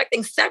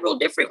disrespecting several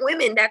different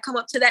women that come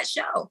up to that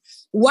show.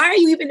 Why are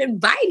you even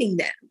inviting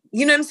them?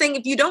 You know what I'm saying?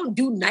 If you don't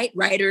do night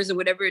riders or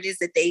whatever it is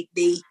that they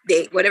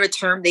whatever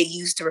term they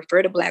use to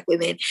refer to Black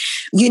women,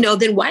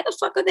 then why the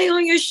fuck are they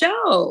on your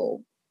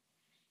show?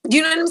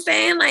 You know what I'm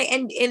saying? Like,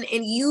 and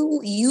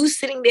you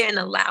sitting there and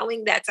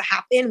allowing that to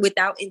happen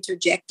without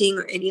interjecting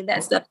or any of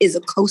that stuff is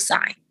a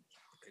cosign.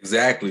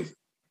 Exactly.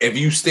 If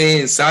you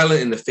stand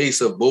silent in the face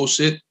of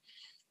bullshit,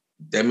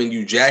 that means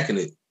you jacking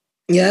it.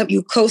 Yep,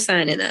 you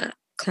co-signing that,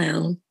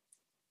 clown.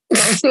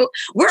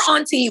 We're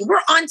on to you.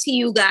 We're on to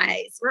you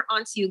guys. We're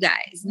on to you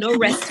guys. No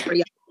rest for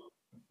y'all.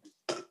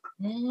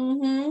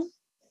 Mm-hmm.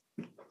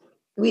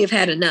 We have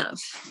had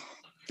enough.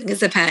 I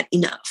guess I've had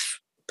enough.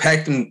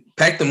 Pack them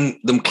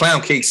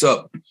clown cakes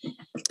up.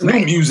 New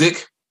Right.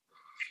 music.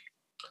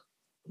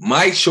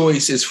 My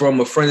choice is from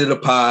a friend of the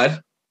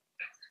pod,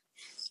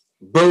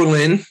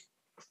 Berlin.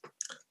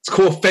 It's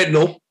called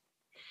Fentanyl.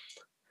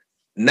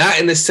 Not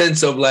in the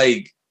sense of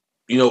like,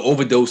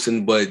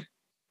 overdosing, but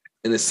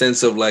in the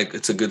sense of like,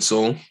 it's a good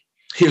song.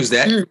 Here's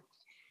that.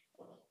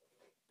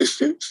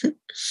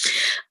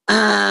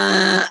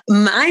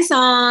 My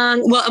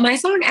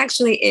song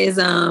actually is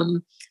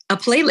a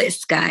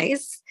playlist,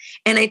 guys.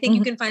 And I think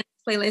you can find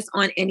the playlist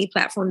on any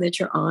platform that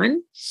you're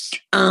on.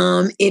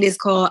 It is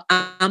called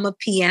I'm a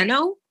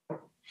Piano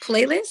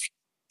playlist,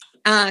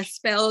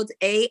 spelled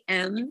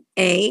AMAPIANO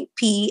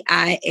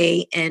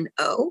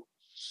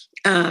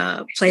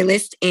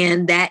playlist.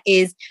 And that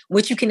is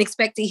what you can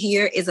expect to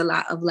hear is a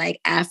lot of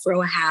like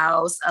Afro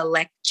house,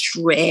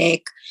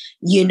 electric,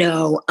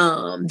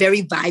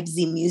 very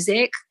vibesy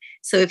music.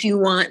 So if you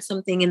want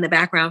something in the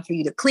background for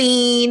you to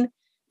clean,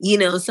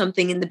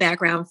 something in the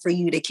background for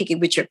you to kick it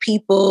with your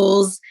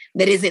peoples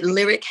that isn't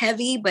lyric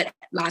heavy, but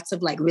lots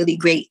of like really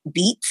great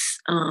beats,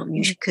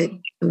 you could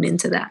tune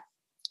into that.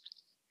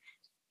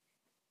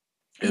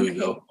 There we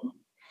go.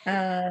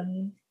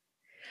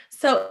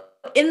 So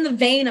in the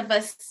vein of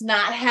us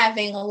not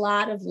having a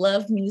lot of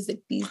love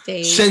music these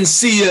days,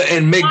 Shenseea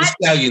and Meg Thee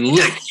Stallion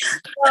lit.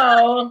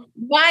 So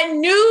my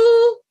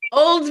new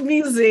old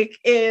music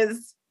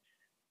is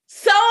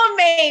So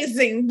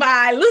Amazing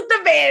by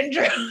Luther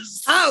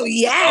Vandross. Oh,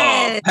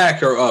 yeah. Pack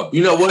her up.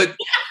 You know what?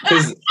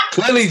 Because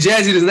clearly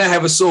Jazzy does not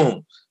have a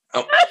song.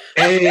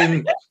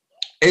 And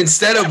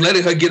instead of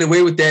letting her get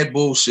away with that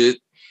bullshit,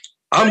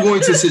 I'm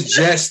going to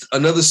suggest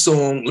another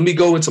song. Let me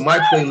go into my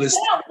playlist.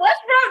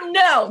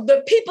 No,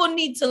 the people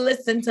need to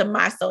listen to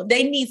my song.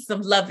 They need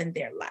some love in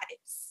their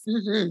lives.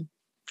 Mm-hmm.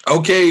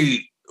 Okay,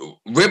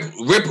 rip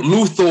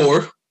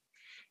Luthor,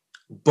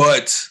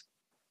 but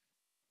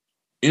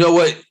you know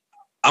what?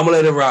 I'm gonna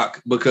let it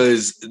rock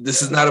because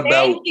this is not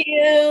about. Thank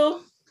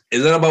you.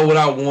 It's not about what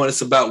I want.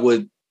 It's about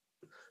what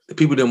the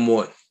people them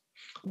want.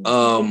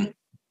 The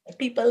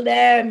people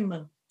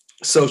them.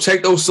 So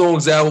check those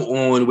songs out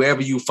on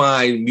wherever you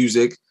find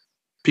music.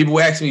 People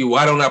ask me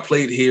why don't I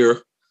play it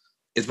here?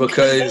 It's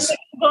because They're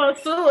gonna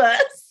sue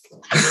us.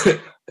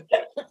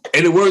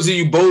 in the words of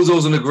you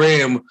bozos on the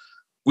gram,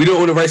 we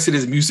don't own the rights to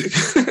this music.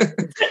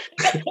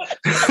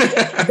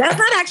 That's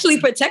not actually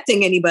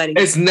protecting anybody.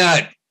 It's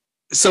not.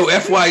 So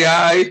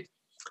FYI,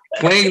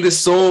 playing this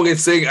song and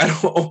saying I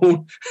don't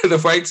own the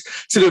rights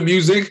to the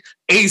music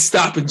ain't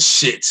stopping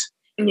shit.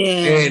 Yeah.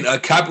 And a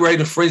copyright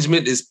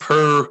infringement is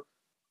per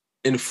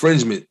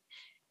infringement.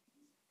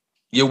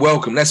 You're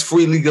welcome. That's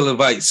free legal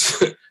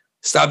advice.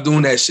 Stop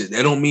doing that shit.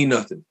 That don't mean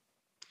nothing.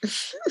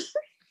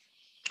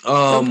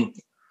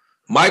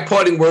 My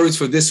parting words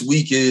for this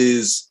week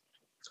is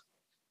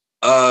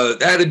I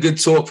had a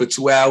good talk for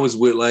 2 hours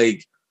with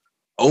like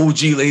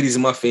OG ladies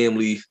in my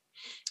family,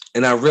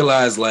 and I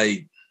realized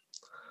like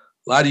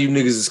a lot of you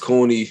niggas is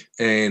corny,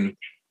 and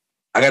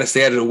I gotta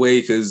stay out of the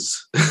way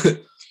because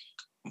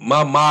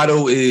my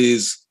motto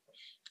is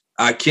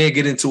I can't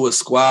get into a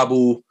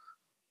squabble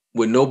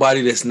with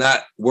nobody that's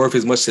not worth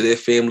as much to their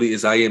family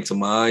as I am to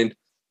mine.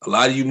 A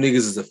lot of you niggas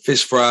is a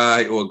fish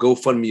fry or a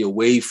GoFundMe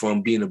away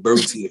from being a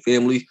burden to your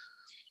family.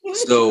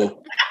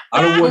 So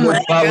I don't want no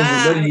problems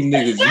with none of you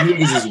niggas. You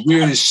niggas is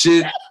weird as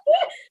shit.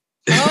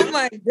 Oh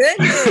my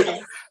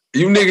goodness.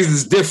 You niggas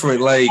is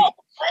different. Like,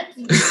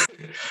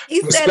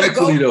 He said a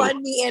respectfully, though.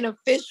 GoFundMe and a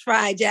fish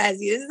fry, Jazzy.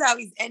 This is how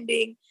he's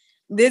ending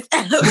this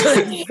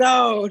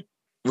episode.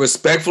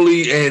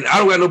 Respectfully, and I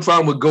don't got no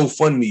problem with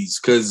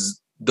GoFundMes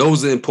because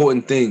those are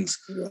important things.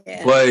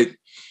 Yeah. But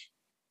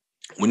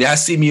when y'all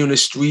see me on the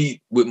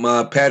street with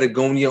my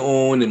Patagonia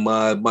on and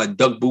my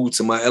duck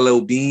boots and my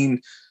LL Bean,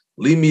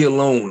 leave me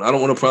alone. I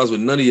don't want to problems with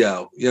none of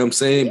y'all. You know what I'm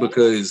saying?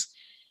 Because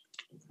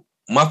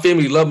my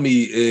family love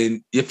me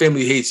and your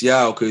family hates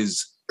y'all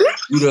because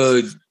you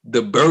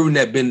the burden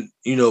that been,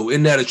 in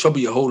and out of trouble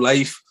your whole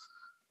life.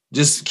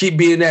 Just keep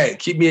being that.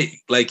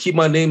 Keep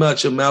my name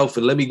out your mouth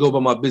and let me go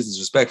about my business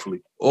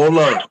respectfully. All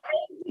love.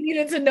 We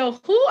needed to know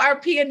who are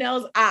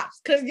P&L's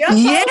ops. Because y'all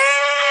who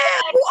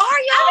are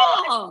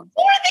y'all?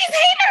 Who are these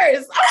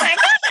haters? Oh my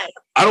God.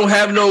 I don't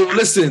have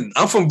listen,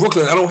 I'm from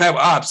Brooklyn. I don't have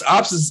ops.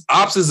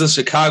 Ops is a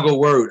Chicago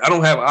word. I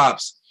don't have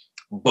ops.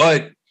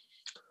 But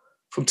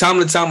from time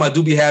to time, I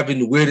do be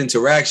having weird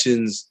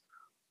interactions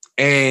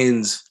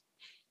and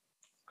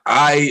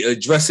I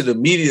address it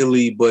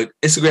immediately, but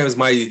Instagram is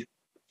my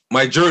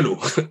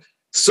journal.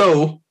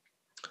 So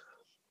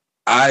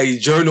I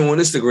journal on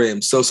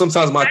Instagram. So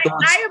sometimes my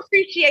thoughts. I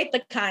appreciate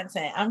the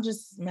content. I'm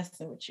just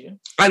messing with you.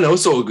 I know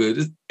it's all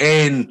good.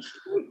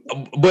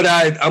 But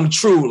I'm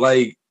true.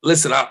 Like,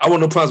 listen, I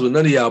want no problems with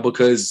none of y'all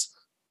because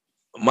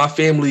my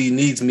family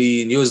needs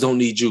me and yours don't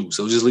need you.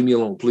 So just leave me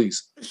alone,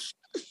 please.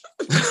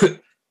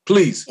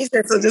 Please. He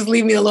said, so just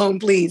leave me alone,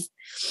 please.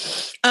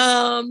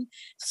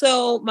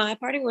 So my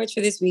parting words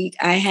for this week,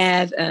 I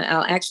have,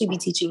 I'll actually be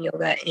teaching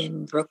yoga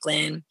in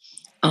Brooklyn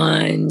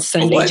on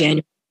Sunday,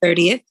 January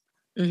 30th.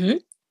 Mm-hmm.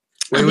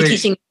 I'll be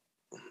teaching.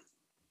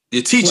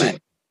 You're teaching?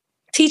 What?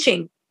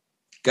 Teaching.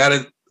 Got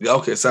it.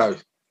 Okay, sorry.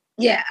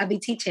 Yeah, I'll be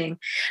teaching.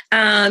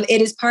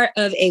 It is part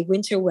of a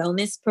winter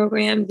wellness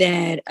program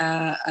that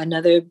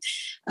another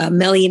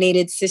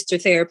melanated sister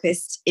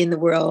therapist in the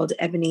world,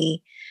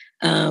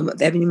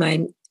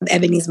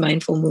 Ebony's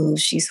Mindful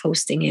Moves, she's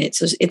hosting it.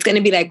 So it's going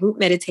to be like group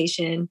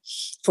meditation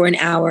for an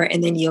hour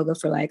and then yoga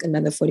for like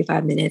another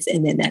 45 minutes.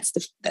 And then that's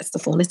the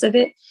fullness of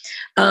it.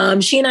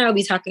 She and I will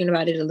be talking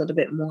about it a little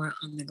bit more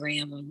on the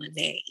gram on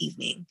Monday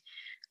evening,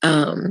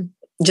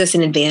 just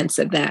in advance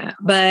of that.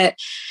 But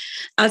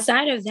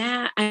outside of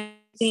that, I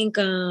think,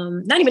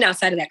 not even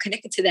outside of that,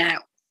 connected to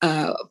that,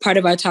 part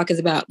of our talk is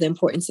about the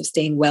importance of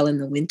staying well in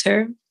the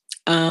winter.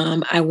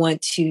 I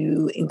want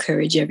to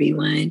encourage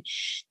everyone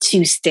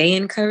to stay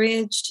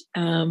encouraged.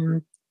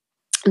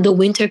 The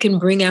winter can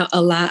bring out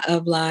a lot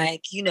of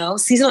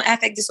seasonal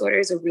affect disorder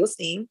is a real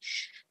thing.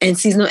 And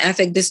seasonal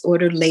affect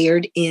disorder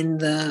layered in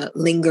the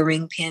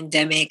lingering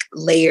pandemic,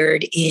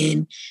 layered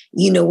in,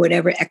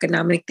 whatever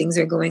economic things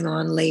are going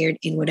on, layered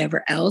in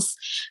whatever else,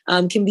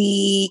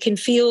 can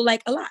feel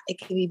like a lot. It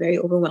can be very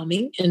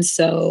overwhelming. And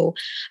so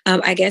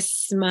I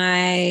guess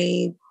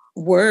my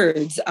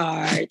words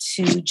are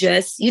to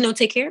just,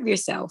 take care of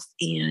yourself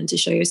and to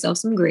show yourself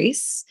some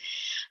grace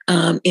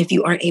if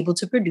you aren't able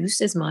to produce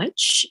as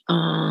much,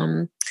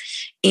 and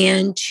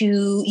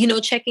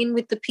to, check in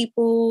with the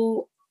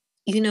people,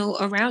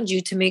 around you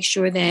to make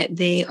sure that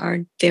they are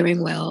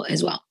faring well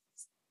as well.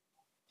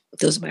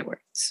 Those are my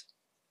words.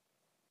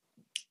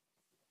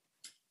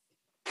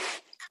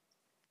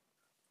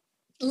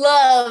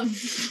 Love,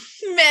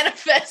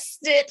 manifest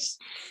it.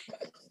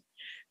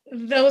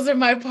 Those are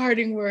my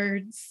parting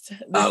words.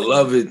 I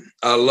love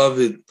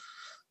it.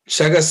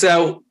 Check us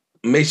out.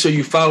 Make sure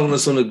you follow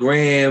us on the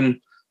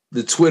gram,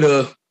 the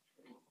Twitter.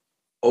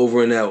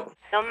 Over and out.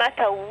 No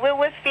matter where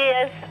we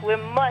face, we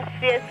must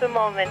face the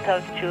moment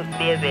of truth,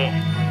 baby.